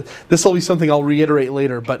guys that this will be something I'll reiterate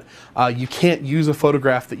later, but you can't use a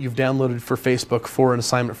photograph that you've downloaded for Facebook for an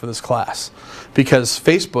assignment for this class. Because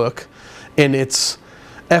Facebook, in its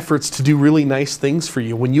efforts to do really nice things for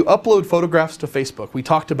you, when you upload photographs to Facebook, we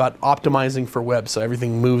talked about optimizing for web so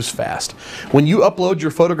everything moves fast. When you upload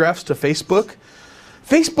your photographs to Facebook,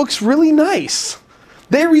 Facebook's really nice.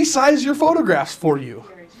 They resize your photographs for you.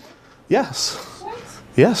 Yes.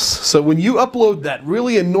 Yes. So when you upload that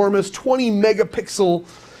really enormous 20 megapixel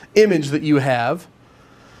image that you have,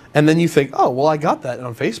 and then you think, oh, well, I got that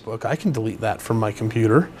on Facebook. I can delete that from my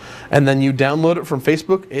computer. And then you download it from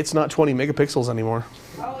Facebook. It's not 20 megapixels anymore.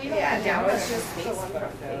 Oh, yeah, now it's just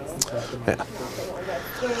Facebook. Yeah.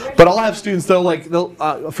 But I'll have students, though, like,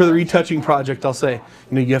 for the retouching project, I'll say, you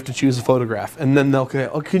know, you have to choose a photograph. And then they'll say,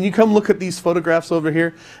 oh, can you come look at these photographs over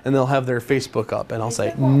here? And they'll have their Facebook up. And I'll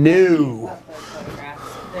say, no.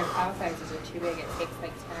 Their file sizes are too big. It takes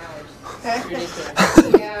like 10 hours. It's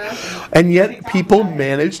ridiculous. Yeah. And yet people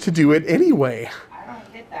manage to do it anyway. I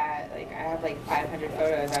don't get that. Like, I have like 500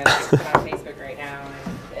 photos I like put on Facebook right now,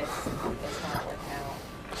 and it's not working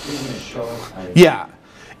out. You're gonna show us how to- Yeah.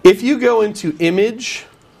 If you go into image,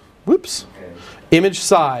 whoops, Okay. image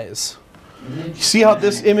size. You see how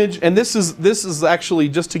this image, and this is actually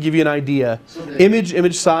just to give you an idea. So the-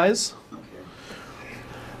 Image size. Okay.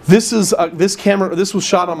 This is this camera. This was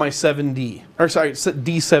shot on my 7D, or sorry,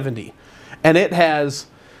 D70, and it has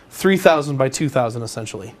 3,000 by 2,000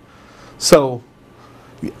 essentially. So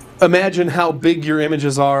imagine how big your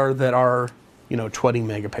images are that are, you know, 20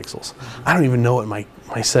 megapixels. I don't even know what my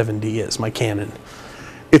 7D is, my Canon.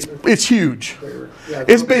 It's huge. Yeah,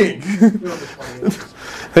 It's big. They're over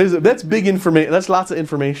 20. That's big information. That's lots of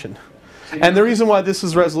information. And the reason why this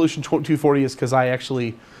is resolution 240 is because I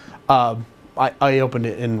actually I opened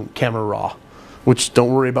it in Camera Raw, which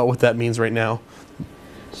don't worry about what that means right now.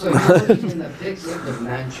 So you're looking in the pixel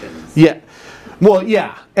dimensions. Yeah. Well,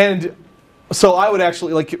 yeah. And so I would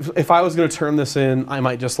actually, like, if I was going to turn this in, I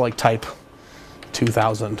might just like type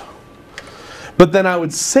 2000. But then I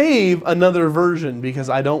would save another version because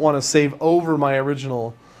I don't want to save over my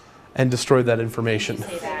original and destroy that information.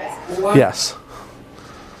 Say that. What? Yes.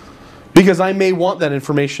 Because I may want that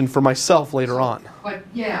information for myself later on. But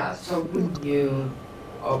yeah, so wouldn't you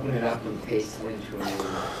open it up and paste it into a new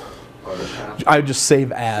Photoshop? I would just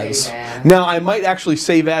save as. Save as. Now I might actually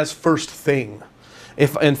save as first thing.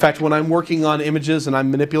 If, in fact, when I'm working on images and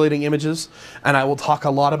I'm manipulating images, and I will talk a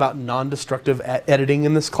lot about non-destructive editing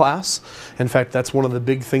in this class. In fact, that's one of the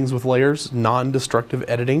big things with layers, non-destructive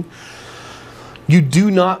editing. You do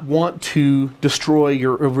not want to destroy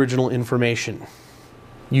your original information.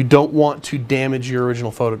 You don't want to damage your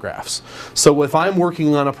original photographs. So if I'm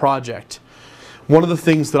working on a project, one of the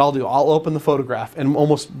things that I'll do, I'll open the photograph, and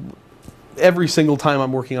almost every single time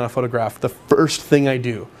I'm working on a photograph, the first thing I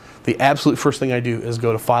do, the absolute first thing I do is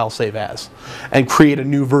go to File, Save As, and create a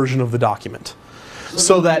new version of the document.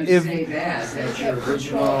 So that if save as, that's your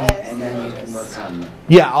original, and then you can work on them.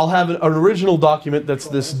 yeah, I'll have an original document that's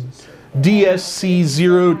this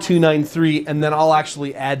DSC0293, and then I'll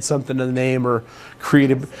actually add something to the name or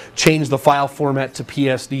change the file format to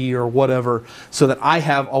PSD or whatever, so that I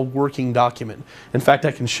have a working document. In fact,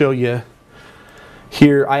 I can show you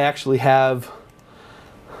here. I actually have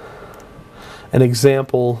an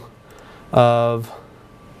example of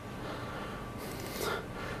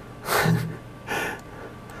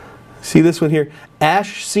see this one here,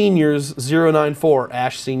 Ash Seniors 094,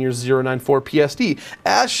 Ash Seniors 094 PSD,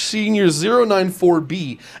 Ash Seniors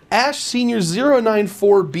 094B, Ash Seniors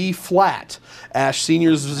 094B flat, Ash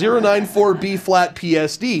Seniors 094B flat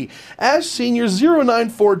PSD, Ash Seniors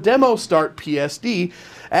 094 demo start PSD,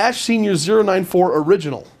 Ash Seniors 094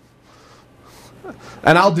 original.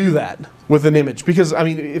 And I'll do that with an image because I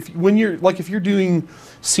mean if you're doing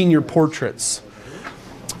senior portraits,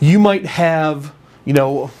 you might have,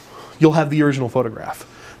 you'll have the original photograph.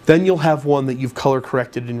 Then you'll have one that you've color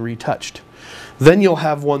corrected and retouched. Then you'll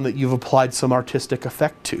have one that you've applied some artistic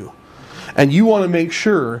effect to. And you want to make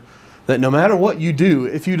sure that no matter what you do,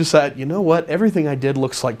 if you decide, you know what, everything I did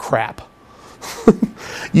looks like crap,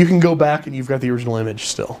 you can go back and you've got the original image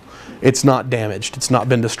still. It's not damaged. It's not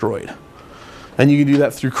been destroyed. And you can do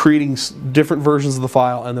that through creating different versions of the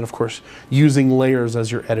file and then, of course, using layers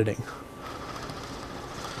as you're editing.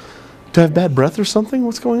 Do I have bad breath or something?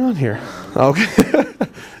 What's going on here? Okay.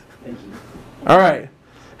 All right.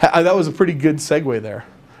 That was a pretty good segue there.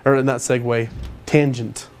 Or not segue,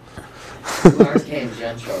 tangent. You are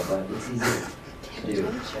tangential, but it's easy to do.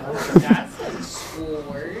 That's a school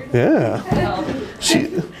word. Yeah.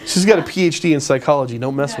 She's got a PhD in psychology.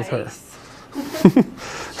 Don't mess with her.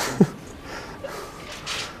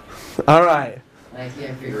 All right. I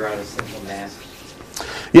can't figure out a simple math.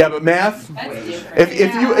 Yeah, but math, That's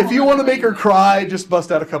different. if you want to make her cry, just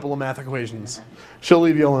bust out a couple of math equations. She'll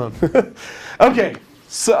leave you alone. Okay,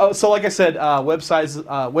 so like I said,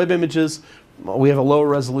 web images, we have a lower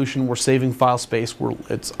resolution. We're saving file space.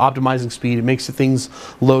 It's optimizing speed. It makes things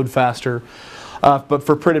load faster. But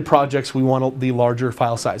for printed projects, we want the larger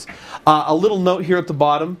file size. A little note here at the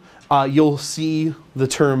bottom. You'll see the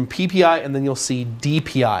term PPI and then you'll see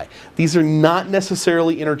DPI. These are not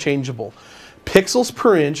necessarily interchangeable. Pixels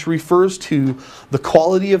per inch refers to the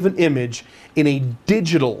quality of an image in a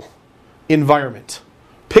digital environment.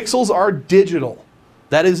 Pixels are digital.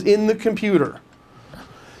 That is in the computer.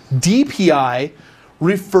 DPI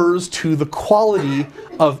refers to the quality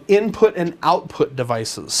of input and output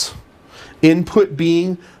devices. Input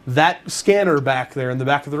being that scanner back there in the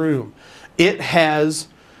back of the room. It has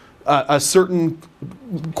a certain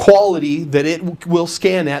quality that it will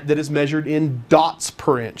scan at that is measured in dots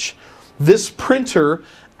per inch. This printer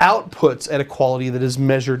outputs at a quality that is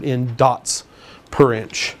measured in dots per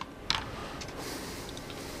inch.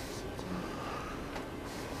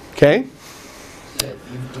 Okay? So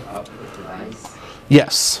input output device?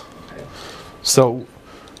 Yes. Okay. So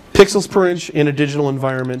pixels per inch in a digital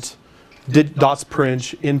environment, dots per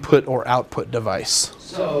inch input or output device.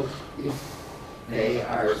 So if they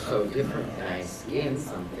are so different and I scan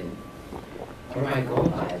something, what am I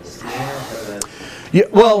going by? The scanner or the... Yeah,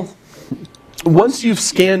 well, once you've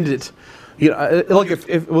scanned it, like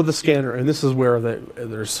if with the scanner, and this is where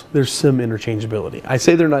there's some interchangeability. I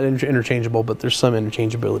say they're not interchangeable, but there's some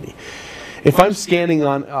interchangeability. If I'm scanning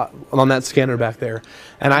on that scanner back there,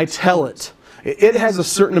 and I tell it has a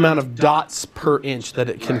certain amount of dots per inch that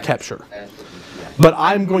it can capture, but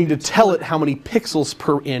I'm going to tell it how many pixels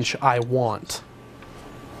per inch I want.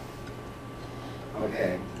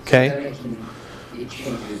 Okay. Okay. So then it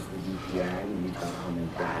changes the DPI when you tell how many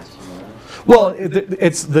dots you want. Well,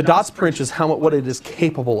 it's the dots per inch is what it is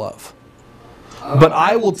capable of. But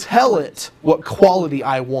I will tell it what quality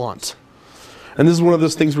I want. And this is one of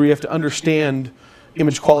those things where you have to understand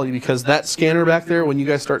image quality, because that scanner back there, when you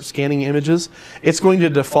guys start scanning images, it's going to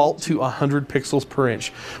default to 100 pixels per inch,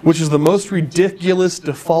 which is the most ridiculous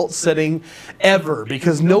default setting ever,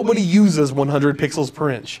 because nobody uses 100 pixels per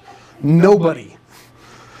inch. Nobody.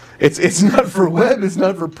 It's not for web, it's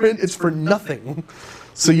not for print, it's for nothing.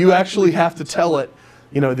 So you actually have to tell it,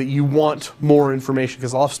 that you want more information,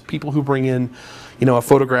 because all people who bring in, a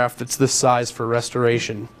photograph that's this size for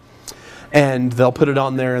restoration, and they'll put it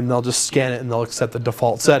on there and they'll just scan it and they'll accept the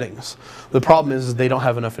default settings. The problem is they don't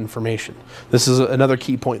have enough information. This is another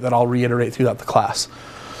key point that I'll reiterate throughout the class.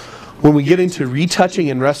 When we get into retouching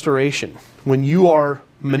and restoration, when you are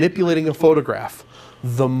manipulating a photograph.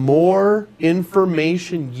 The more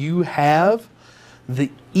information you have, the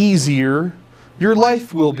easier your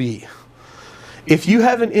life will be. If you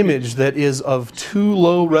have an image that is of too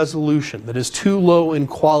low resolution, that is too low in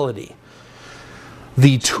quality,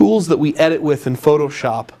 the tools that we edit with in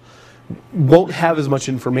Photoshop won't have as much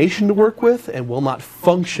information to work with and will not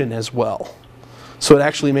function as well. So it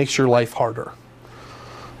actually makes your life harder.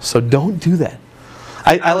 So don't do that.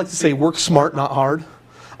 I like to say work smart, not hard.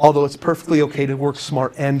 Although it's perfectly okay to work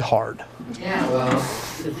smart and hard. Yeah, well,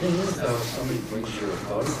 the thing is though, if somebody brings you a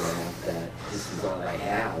photograph that this is all I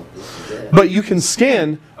have, this is it. But you can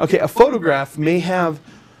scan, okay, a photograph may have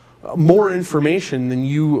more information than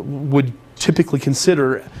you would typically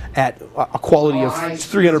consider at a quality of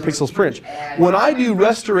 300 pixels per inch. When I do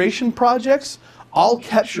restoration projects, I'll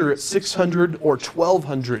capture at 600 or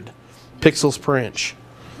 1200 pixels per inch.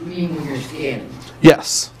 You mean when you're scanning?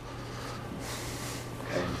 Yes.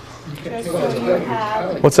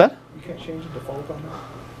 What's that? You can't change the default on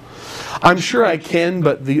that? I'm sure I can,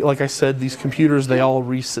 but like I said, these computers, they all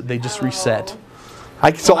reset. They just reset.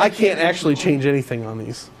 So I can't actually change anything on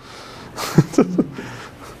these.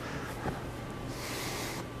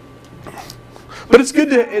 But it's good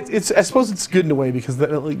to. I suppose it's good in a way because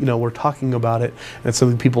we're talking about it, and it's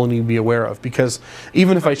something people need to be aware of. Because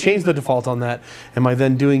even if I change the default on that, am I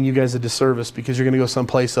then doing you guys a disservice because you're going to go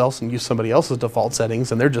someplace else and use somebody else's default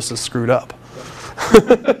settings, and they're just as screwed up.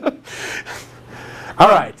 All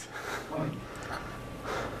right.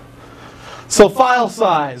 So file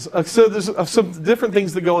size. So there's some different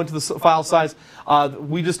things that go into the file size.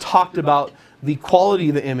 We just talked about the quality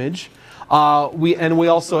of the image. We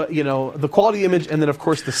also, the quality of the image, and then of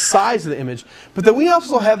course the size of the image. But then we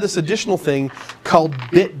also have this additional thing called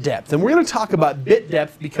bit depth. And we're going to talk about bit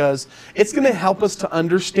depth because it's going to help us to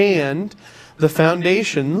understand the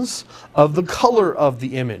foundations of the color of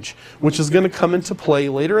the image, which is going to come into play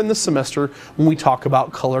later in the semester when we talk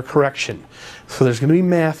about color correction. So there's going to be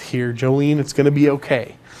math here. Jolene, it's going to be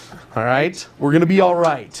okay. All right? We're going to be all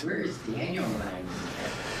right. Where is Daniel?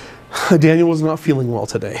 Daniel was not feeling well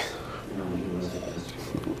today.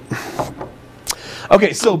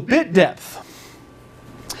 Okay, so bit depth.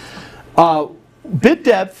 Bit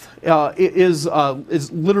depth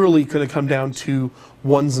is literally going to come down to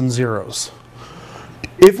ones and zeros.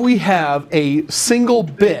 If we have a single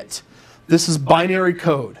bit, this is binary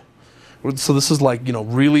code. So this is like,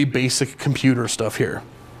 really basic computer stuff here.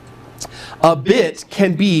 A bit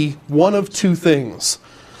can be one of two things,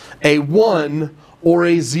 a 1 or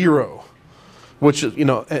a 0. Which,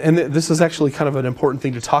 and this is actually kind of an important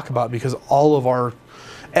thing to talk about because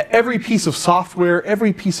every piece of software,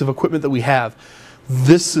 every piece of equipment that we have,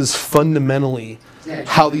 this is fundamentally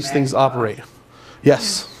how these things operate.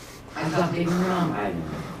 Yes? I thought they were wrong.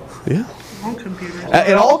 Yeah. All computers.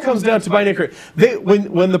 It all comes down to binary code.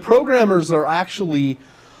 When the programmers are actually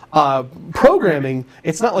programming,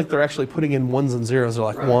 it's not like they're actually putting in ones and zeros. They're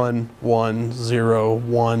like 1, 1, 0,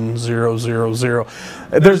 1, 0, 0, 0.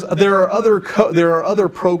 There are other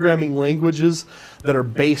programming languages that are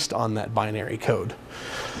based on that binary code.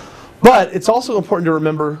 But it's also important to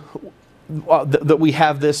remember that we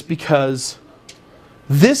have this because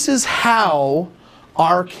this is how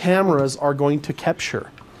our cameras are going to capture.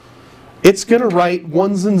 It's going to write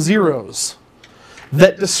ones and zeros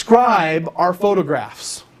that describe our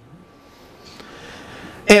photographs.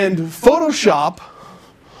 And Photoshop,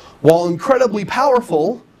 while incredibly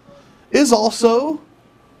powerful, is also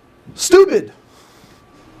stupid.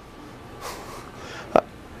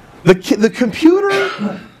 The computer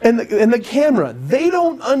and the camera,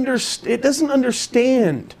 it doesn't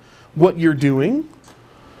understand what you're doing.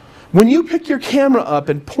 When you pick your camera up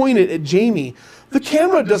and point it at Jamie, the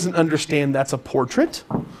camera doesn't understand that's a portrait.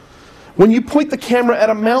 When you point the camera at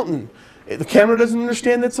a mountain, the camera doesn't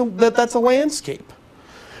understand that that's a landscape.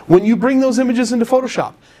 When you bring those images into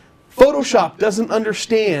Photoshop, Photoshop doesn't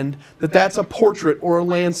understand that that's a portrait or a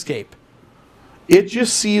landscape. It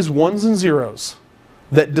just sees ones and zeros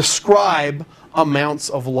that describe amounts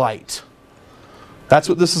of light. That's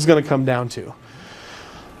what this is going to come down to.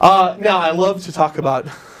 Now, I love to talk about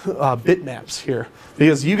bitmaps here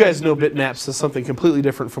because you guys know bitmaps as something completely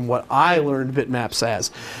different from what I learned bitmaps as.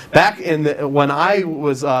 Back when I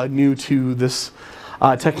was new to this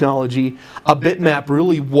technology, a bitmap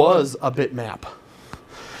really was a bitmap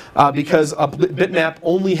because a bitmap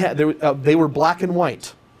only had they were black and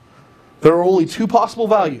white. There were only two possible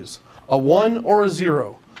values: a 1 or a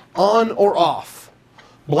 0, on or off,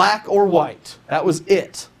 black or white. That was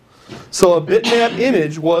it. So a bitmap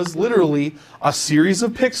image was literally a series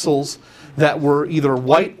of pixels that were either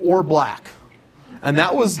white or black. And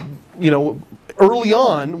that was, early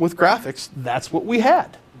on with graphics, that's what we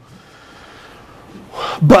had.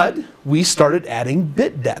 But we started adding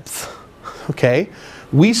bit depth. Okay?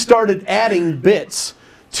 We started adding bits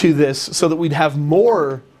to this so that we'd have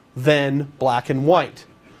more than black and white.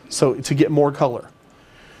 So to get more color.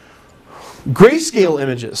 Grayscale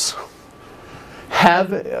images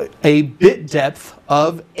have a bit depth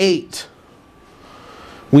of 8.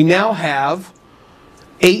 We now have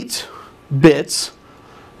 8 bits.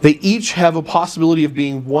 They each have a possibility of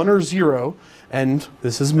being 1 or 0, and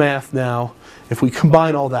this is math now. If we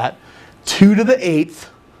combine all that, 2 to the 8th,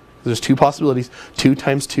 there's 2 possibilities, 2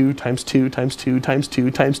 times 2 times 2 times 2 times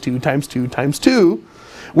 2 times 2 times 2 times 2,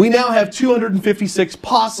 we now have 256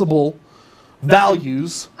 possible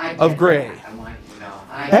values of gray.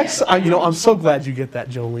 I'm so glad you get that,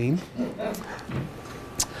 Jolene.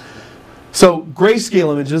 So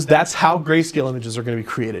grayscale images, that's how grayscale images are going to be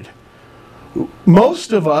created.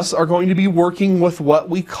 Most of us are going to be working with what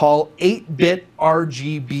we call 8-bit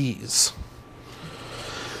RGBs.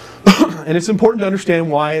 And it's important to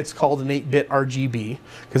understand why it's called an 8-bit RGB,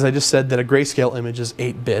 because I just said that a grayscale image is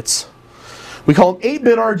 8 bits. We call them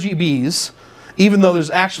 8-bit RGBs, even though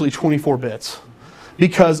there's actually 24 bits,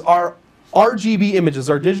 because our RGB images,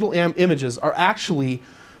 our digital images, are actually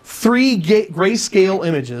 3 grayscale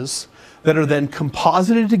images that are then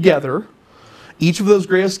composited together. Each of those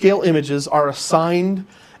grayscale images are assigned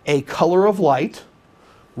a color of light,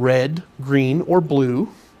 red, green, or blue,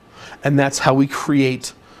 and that's how we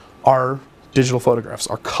create our digital photographs,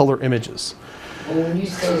 our color images. Well, when you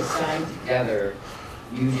say assigned together,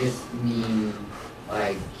 you just mean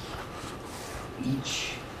like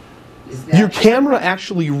each... Your camera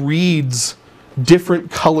actually reads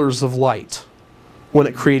different colors of light when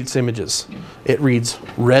it creates images. It reads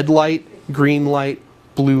red light, green light,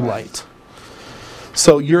 blue light.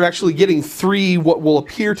 So you're actually getting 3 what will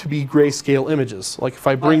appear to be grayscale images. Like if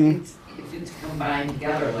I bring... If it's combined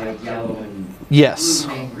together like yellow and yes.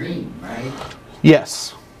 blue and green, right?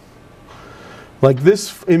 Yes. Like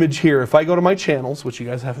this image here, if I go to my channels, which you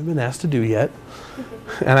guys haven't been asked to do yet,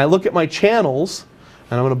 and I look at my channels,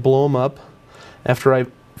 and I'm going to blow them up after I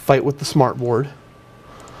fight with the smartboard.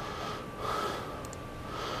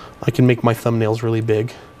 I can make my thumbnails really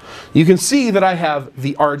big. You can see that I have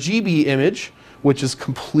the RGB image, which is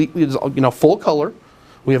completely, full color.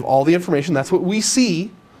 We have all the information. That's what we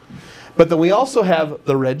see. But then we also have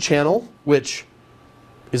the red channel, which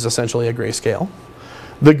is essentially a grayscale.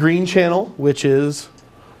 The green channel, which is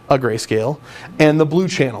a grayscale. And the blue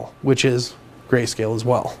channel, which is grayscale as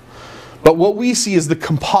well. But what we see is the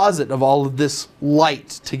composite of all of this light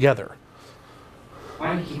together.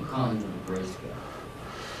 Why do you keep calling them grayscale?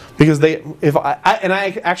 Because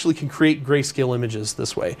I actually can create grayscale images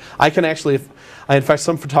this way. I can actually, in fact,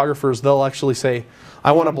 some photographers, they'll actually say,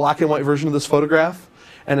 I want a black and white version of this photograph,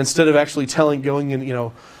 and instead of actually going in,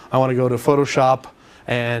 I want to go to Photoshop,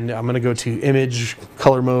 and I'm going to go to Image,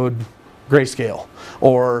 Color Mode, Grayscale,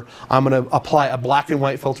 or I'm going to apply a black and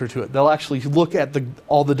white filter to it. They'll actually look at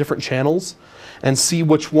all the different channels and see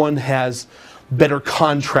which one has better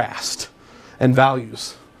contrast and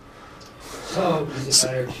values. So, is it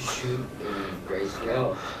better to shoot in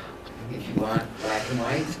grayscale if you want black and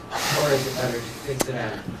white, or is it better to fix it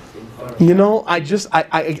on in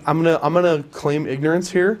Photoshop? I'm gonna claim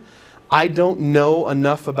ignorance here. I don't know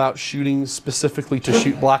enough about shooting specifically to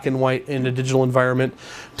shoot black and white in a digital environment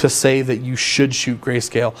to say that you should shoot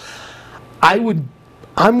grayscale. I'm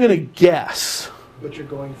gonna guess. But you're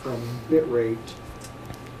going from bit rate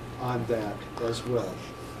on that as well.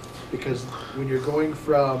 Because when you're going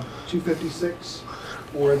from 256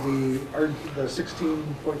 or the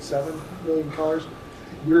 16.7 million colors,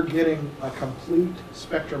 you're getting a complete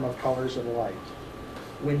spectrum of colors and light.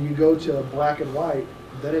 When you go to black and white,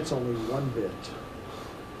 then it's only 1 bit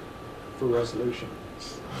for resolution,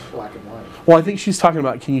 black and white. Well, I think she's talking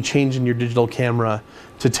about, can you change in your digital camera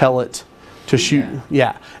to tell it to shoot?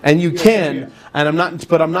 Yeah, and you can, and I'm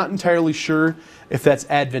not entirely sure if that's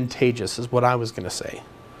advantageous, is what I was going to say.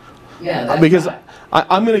 Yeah, because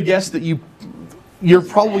I'm going to guess that you're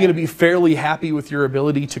probably going to be fairly happy with your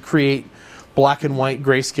ability to create black and white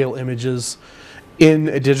grayscale images in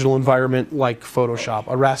a digital environment like Photoshop,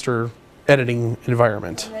 a raster editing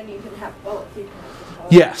environment. And then you can have both. You can have the color.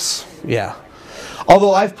 Yes, yeah.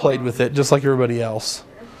 Although I've played with it just like everybody else.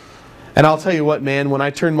 And I'll tell you what, man, when I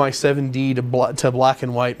turn my 7D to black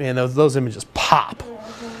and white, man, those images pop.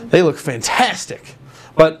 They look fantastic.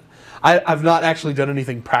 But I've not actually done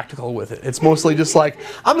anything practical with it. It's mostly just like,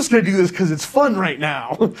 I'm just going to do this because it's fun right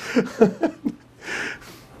now. Do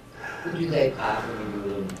they pop when you do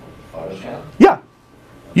it in Photoshop? Yeah.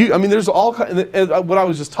 I mean, there's all what I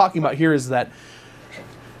was just talking about here is that.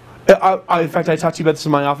 In fact, I talked to you about this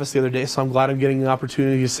in my office the other day, so I'm glad I'm getting the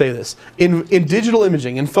opportunity to say this. In digital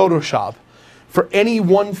imaging, in Photoshop, for any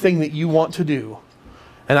one thing that you want to do,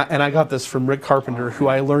 and I got this from Rick Carpenter, who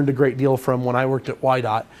I learned a great deal from when I worked at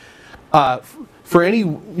YDOT. For any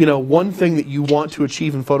one thing that you want to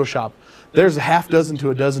achieve in Photoshop, there's a half dozen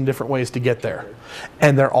to a dozen different ways to get there,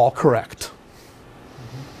 and they're all correct.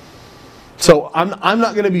 So I'm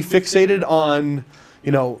not going to be fixated on,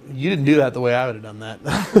 you didn't do that the way I would have done that,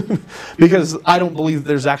 because I don't believe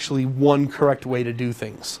there's actually one correct way to do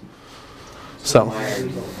things. So,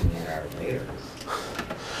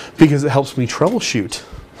 because it helps me troubleshoot.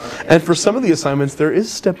 And for some of the assignments, there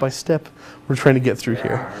is step-by-step we're trying to get through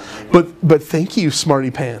here. But thank you, Smarty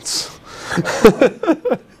Pants.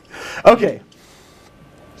 Okay.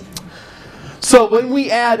 So when we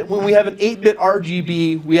have an 8-bit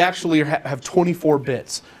RGB, we actually have 24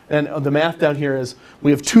 bits. And the math down here is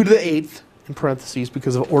we have 2 to the 8th, in parentheses,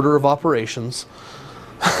 because of order of operations,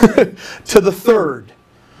 to the 3rd.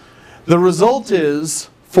 The result is,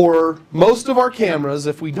 for most of our cameras,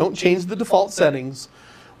 if we don't change the default settings,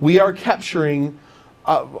 we are capturing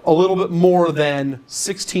a little bit more than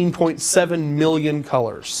 16.7 million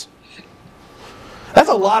colors. That's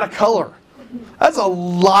a lot of color. That's a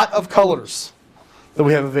lot of colors that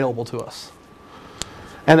we have available to us.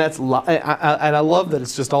 And that's and I love that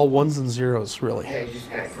it's just all ones and zeros, really. Yeah, I just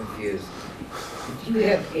got confused. If you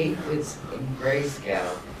have 8 bits in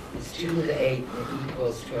grayscale, it's 2 to the 8 and it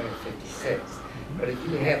equals 256. But if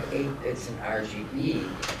you have 8 bits in RGB,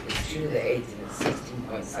 it's 2 to the 8 and it's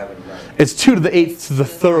 16.7 million. It's 2 to the 8th to the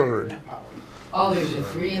 3rd. Oh, there's a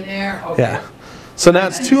 3 in there? Okay. Yeah. So now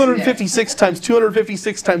it's 256 times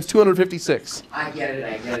 256 times 256. I get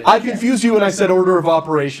it. I confused you when I said order of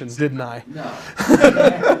operations, didn't I? No.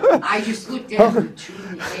 I just looked at the 2 to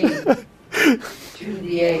the 8th. 2 to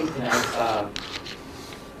the 8th, and I saw,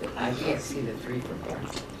 I can't see the 3 from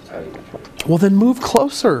there. Well, then move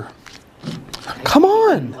closer. Come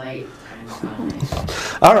on.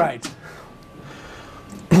 All right.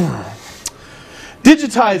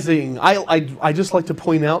 Digitizing. I just like to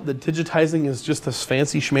point out that digitizing is just this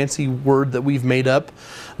fancy schmancy word that we've made up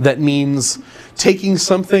that means taking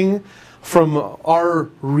something from our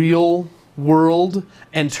real world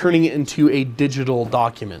and turning it into a digital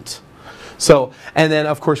document. So, and then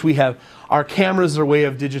of course we have our cameras are a way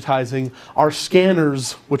of digitizing. Our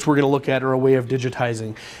scanners, which we're going to look at, are a way of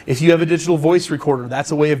digitizing. If you have a digital voice recorder,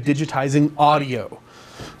 that's a way of digitizing audio.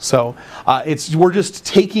 So we're just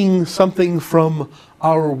taking something from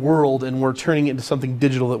our world and we're turning it into something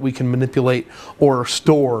digital that we can manipulate or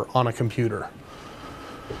store on a computer.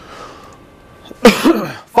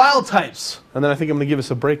 File types. And then I think I'm going to give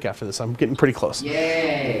us a break after this. I'm getting pretty close.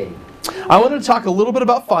 Yay! I wanted to talk a little bit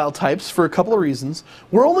about file types for a couple of reasons.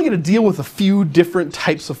 We're only going to deal with a few different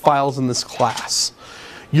types of files in this class.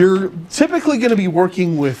 You're typically going to be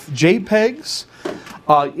working with JPEGs.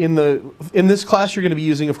 In this class, you're going to be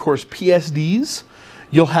using, of course, PSDs.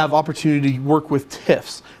 You'll have opportunity to work with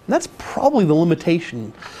TIFFs. And that's probably the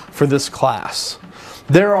limitation for this class.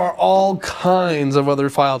 There are all kinds of other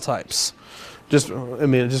file types.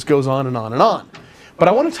 It just goes on and on and on. But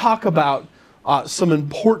I want to talk about some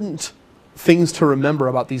important things to remember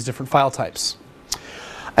about these different file types.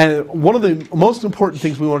 And one of the most important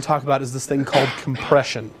things we want to talk about is this thing called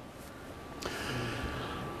compression.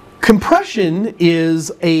 Compression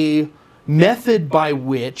is a method by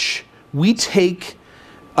which we take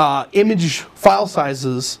image file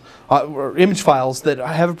sizes, or image files that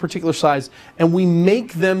have a particular size, and we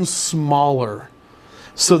make them smaller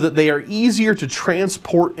so that they are easier to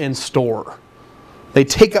transport and store. They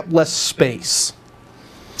take up less space.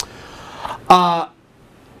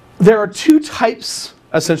 There are 2 types,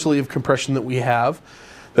 essentially, of compression that we have,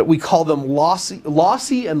 that we call them lossy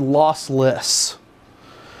and lossless.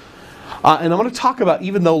 And I'm going to talk about,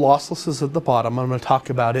 even though lossless is at the bottom, I'm going to talk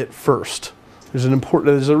about it first.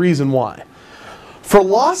 There's a reason why. For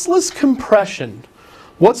lossless compression,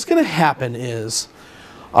 what's going to happen is,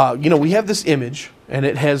 we have this image, and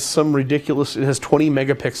it has it has 20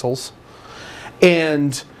 megapixels.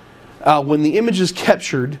 And when the image is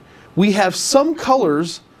captured, we have some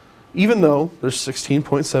colors, even though there's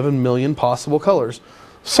 16.7 million possible colors,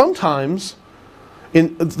 sometimes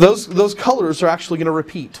those colors are actually going to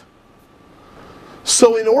repeat.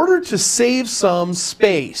 So in order to save some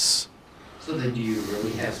space... So then do you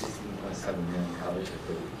really have 16.7 million colors?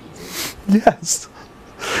 Yes.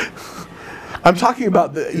 I'm talking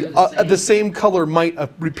about the same color might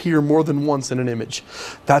appear more than once in an image.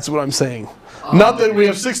 That's what I'm saying. Not that we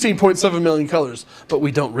have 16.7 million colors, but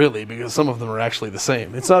we don't really, because some of them are actually the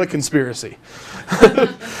same. It's not a conspiracy.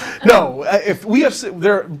 No, if we have in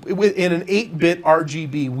an 8-bit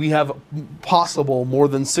RGB, we have possible more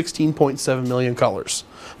than 16.7 million colors,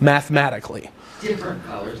 mathematically. Different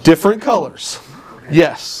colors. Different colors.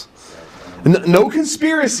 Yes. No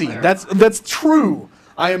conspiracy. That's true.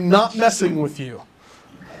 I am not messing with you.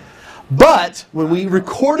 But when we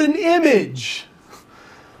record an image,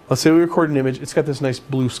 let's say we record an image, it's got this nice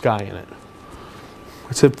blue sky in it.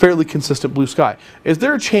 It's a fairly consistent blue sky. Is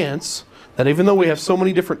there a chance that even though we have so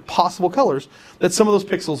many different possible colors, that some of those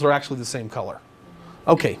pixels are actually the same color?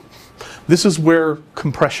 Okay, this is where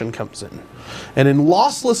compression comes in. And in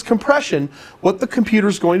lossless compression, what the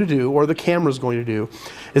computer's going to do, or the camera's going to do,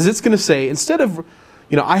 is it's going to say, instead of,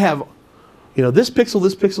 I have, this pixel,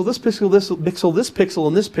 this pixel, this pixel, this pixel, this pixel,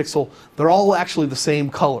 and this pixel, they're all actually the same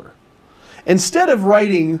color. Instead of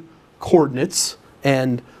writing coordinates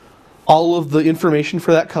and all of the information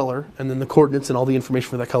for that color, and then the coordinates and all the information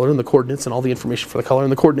for that color, and the coordinates and all the information for the color,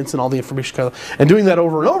 and the coordinates and all the information for the color, and doing that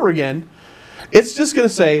over and over again, it's just going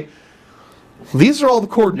to say, these are all the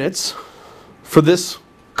coordinates for this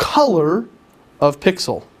color of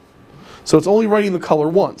pixel. So it's only writing the color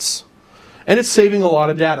once. And it's saving a lot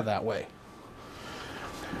of data that way.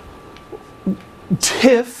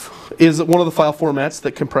 TIFF is one of the file formats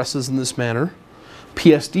that compresses in this manner.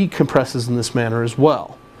 PSD compresses in this manner as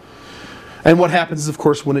well. And what happens is, of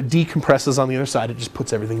course, when it decompresses on the other side, it just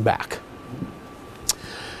puts everything back.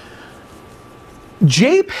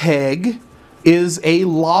 JPEG is a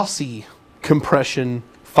lossy compression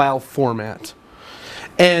file format.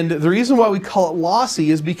 And the reason why we call it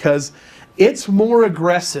lossy is because it's more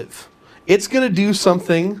aggressive. It's going to do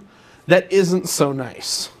something that isn't so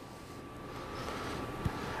nice.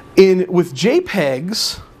 With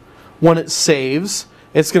JPEGs, when it saves,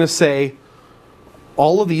 it's going to say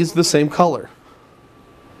all of these the same color,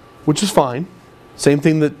 which is fine. Same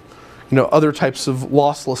thing that other types of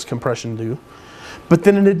lossless compression do. But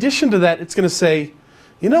then in addition to that, it's going to say,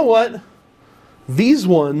 you know what? These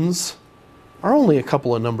ones are only a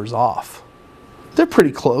couple of numbers off. They're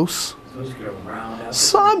pretty close.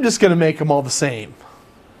 So I'm just going to make them all the same.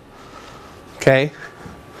 Okay?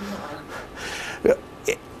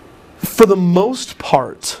 For the most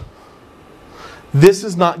part, this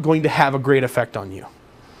is not going to have a great effect on you.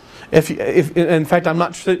 If in fact, I'm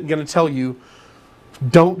not going to tell you,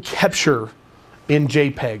 don't capture in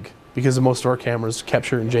JPEG, because most of our cameras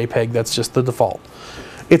capture in JPEG. That's just the default.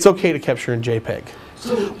 It's okay to capture in JPEG.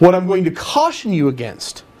 What I'm going to caution you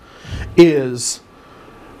against is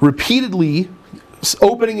repeatedly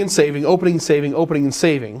opening and saving, opening and saving, opening and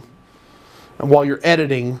saving, and while you're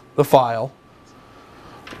editing the file,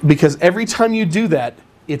 because every time you do that,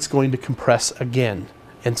 it's going to compress again,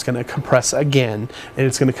 and it's going to compress again, and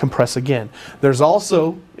it's going to compress again. There's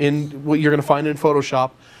also, in what you're going to find in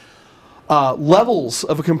Photoshop, levels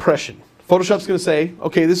of a compression. Photoshop's going to say,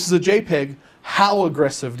 okay, this is a JPEG, how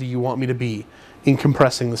aggressive do you want me to be in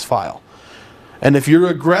compressing this file? And if you're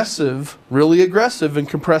aggressive, really aggressive in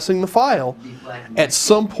compressing the file, at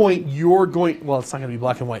some point you're going, well, it's not going to be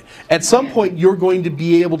black and white. At some point you're going to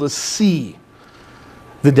be able to see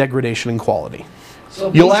the degradation in quality.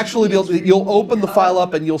 So you'll actually be able to, you'll open the file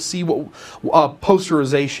up and you'll see what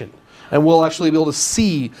posterization. And we'll actually be able to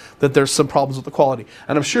see that there's some problems with the quality.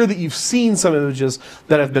 And I'm sure that you've seen some images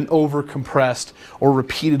that have been over-compressed or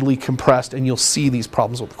repeatedly compressed, and you'll see these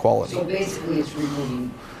problems with the quality. So basically it's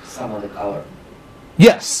removing some of the color.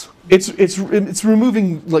 Yes. It's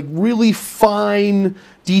removing like really fine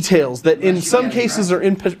details that in some cases are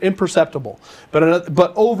imperceptible.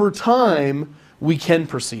 But over time, we can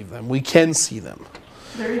perceive them. We can see them.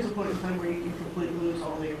 There is a point in time where you can completely lose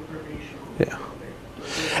all the information. Yeah.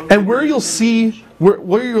 And where you'll see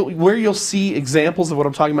where you'll see examples of what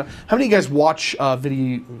I'm talking about. How many of you guys watch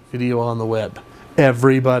video on the web?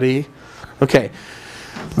 Everybody. Okay.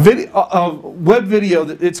 Web video,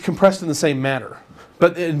 it's compressed in the same manner.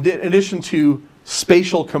 But in addition to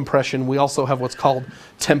spatial compression, we also have what's called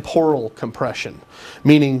temporal compression,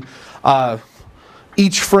 meaning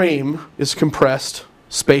each frame is compressed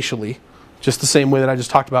spatially, just the same way that I just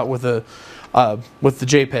talked about with the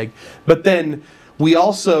JPEG. But then we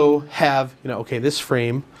also have, okay, this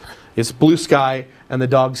frame is blue sky and the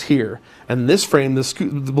dog's here, and this frame,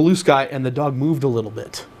 the blue sky and the dog moved a little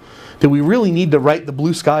bit. Do we really need to write the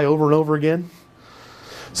blue sky over and over again?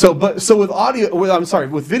 So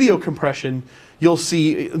with video compression, you'll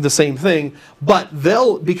see the same thing, but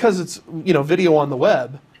because it's video on the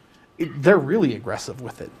web, they're really aggressive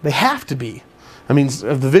with it. They have to be. I mean,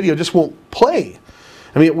 the video just won't play.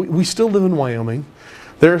 I mean, we still live in Wyoming.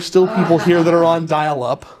 There are still people here that are on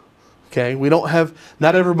dial-up. Okay, we don't have.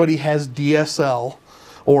 Not everybody has DSL,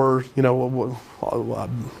 or I'm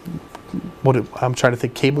trying to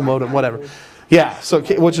think, cable modem, whatever. Yeah, so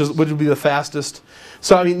which would be the fastest.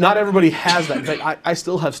 So I mean, not everybody has that. In fact, I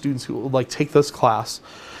still have students who like take this class,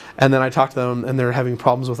 and then I talk to them, and they're having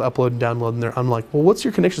problems with upload and download, and I'm like, well, what's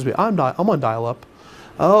your connection speed? I'm on dial-up.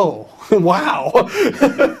 Oh, wow.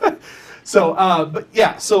 So, but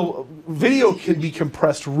yeah, so video can be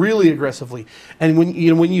compressed really aggressively, and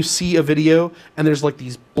when you see a video and there's like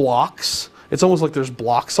these blocks, it's almost like there's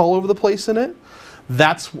blocks all over the place in it.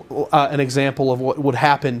 That's an example of what would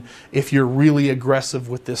happen if you're really aggressive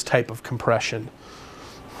with this type of compression.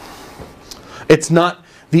 It's not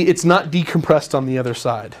decompressed on the other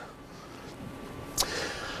side.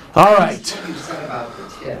 All right. What you said about the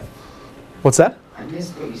TIFF. What's that? I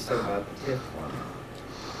missed what you said about the TIFF one.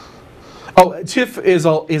 Oh, TIFF is a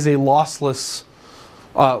lossless.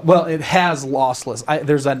 Well, it has lossless.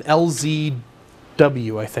 There's an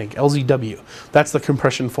LZW, I think. LZW. That's the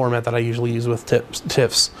compression format that I usually use with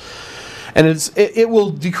TIFFs. And it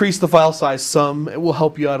will decrease the file size some. It will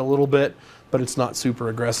help you out a little bit, but it's not super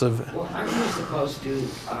aggressive. Well, aren't you supposed to,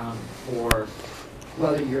 for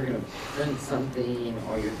whether you're going to print something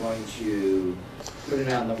or you're going to put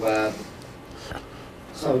it on the web,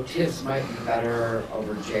 so TIFFs might be better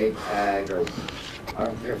over JPEG, or are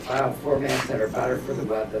there file formats that are better for the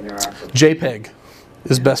web than there are for JPEG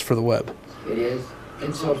is best for the web. It is?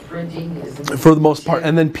 And so printing isn't... For the most part,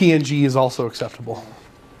 and then PNG is also acceptable.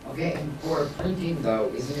 Okay, and for printing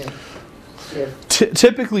though, isn't it TIFF?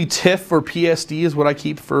 Typically TIFF or PSD is what I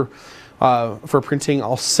keep for printing.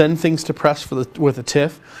 I'll send things to press with a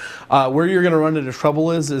TIFF. Where you're going to run into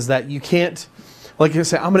trouble is that you can't, like I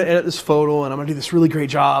say, I'm going to edit this photo and I'm going to do this really great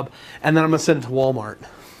job, and then I'm going to send it to Walmart.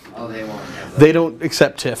 Oh, they won't have that. They don't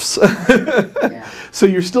accept TIFFs. Yeah. So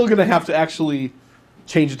you're still going to have to actually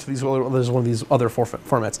change it to one of these other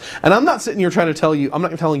formats. And I'm not sitting here trying to tell you, I'm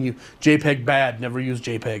not telling you JPEG bad, never use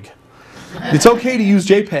JPEG. It's okay to use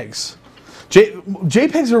JPEGs.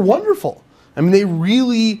 JPEGs are wonderful. I mean, they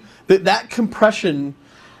really, that compression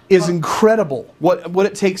is incredible. What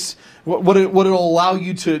it takes, what it'll allow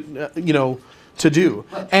you to, to do.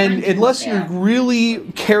 And unless you're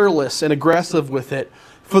really careless and aggressive with it,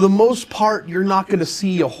 for the most part, you're not going to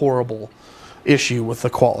see a horrible issue with the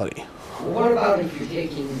quality. What about if you're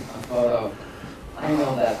taking a photo? I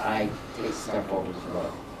know that I take stuff over to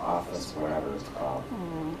the office, whatever it's called,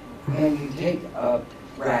 and you take a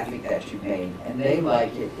graphic that you made, and they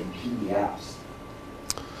like it in PDFs.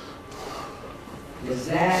 Does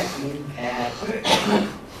that impact?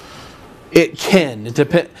 It can. It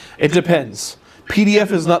depends.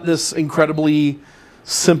 PDF is not this incredibly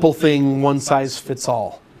simple thing, one size fits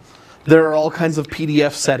all. There are all kinds of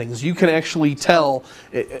PDF settings. You can actually tell,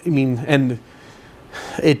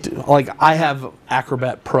 like I have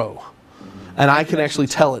Acrobat Pro, and I can actually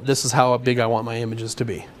tell it this is how big I want my images to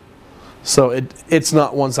be. So it's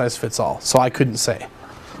not one size fits all. So I couldn't say.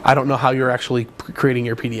 I don't know how you're actually creating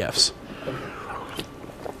your PDFs.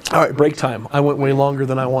 All right, break time. I went way longer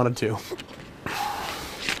than I wanted to.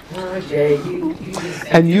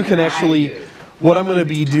 And you can actually, what I'm going to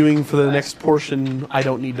be doing for the next portion, I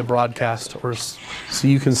don't need to broadcast, so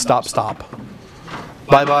you can stop.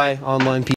 Bye-bye, online people.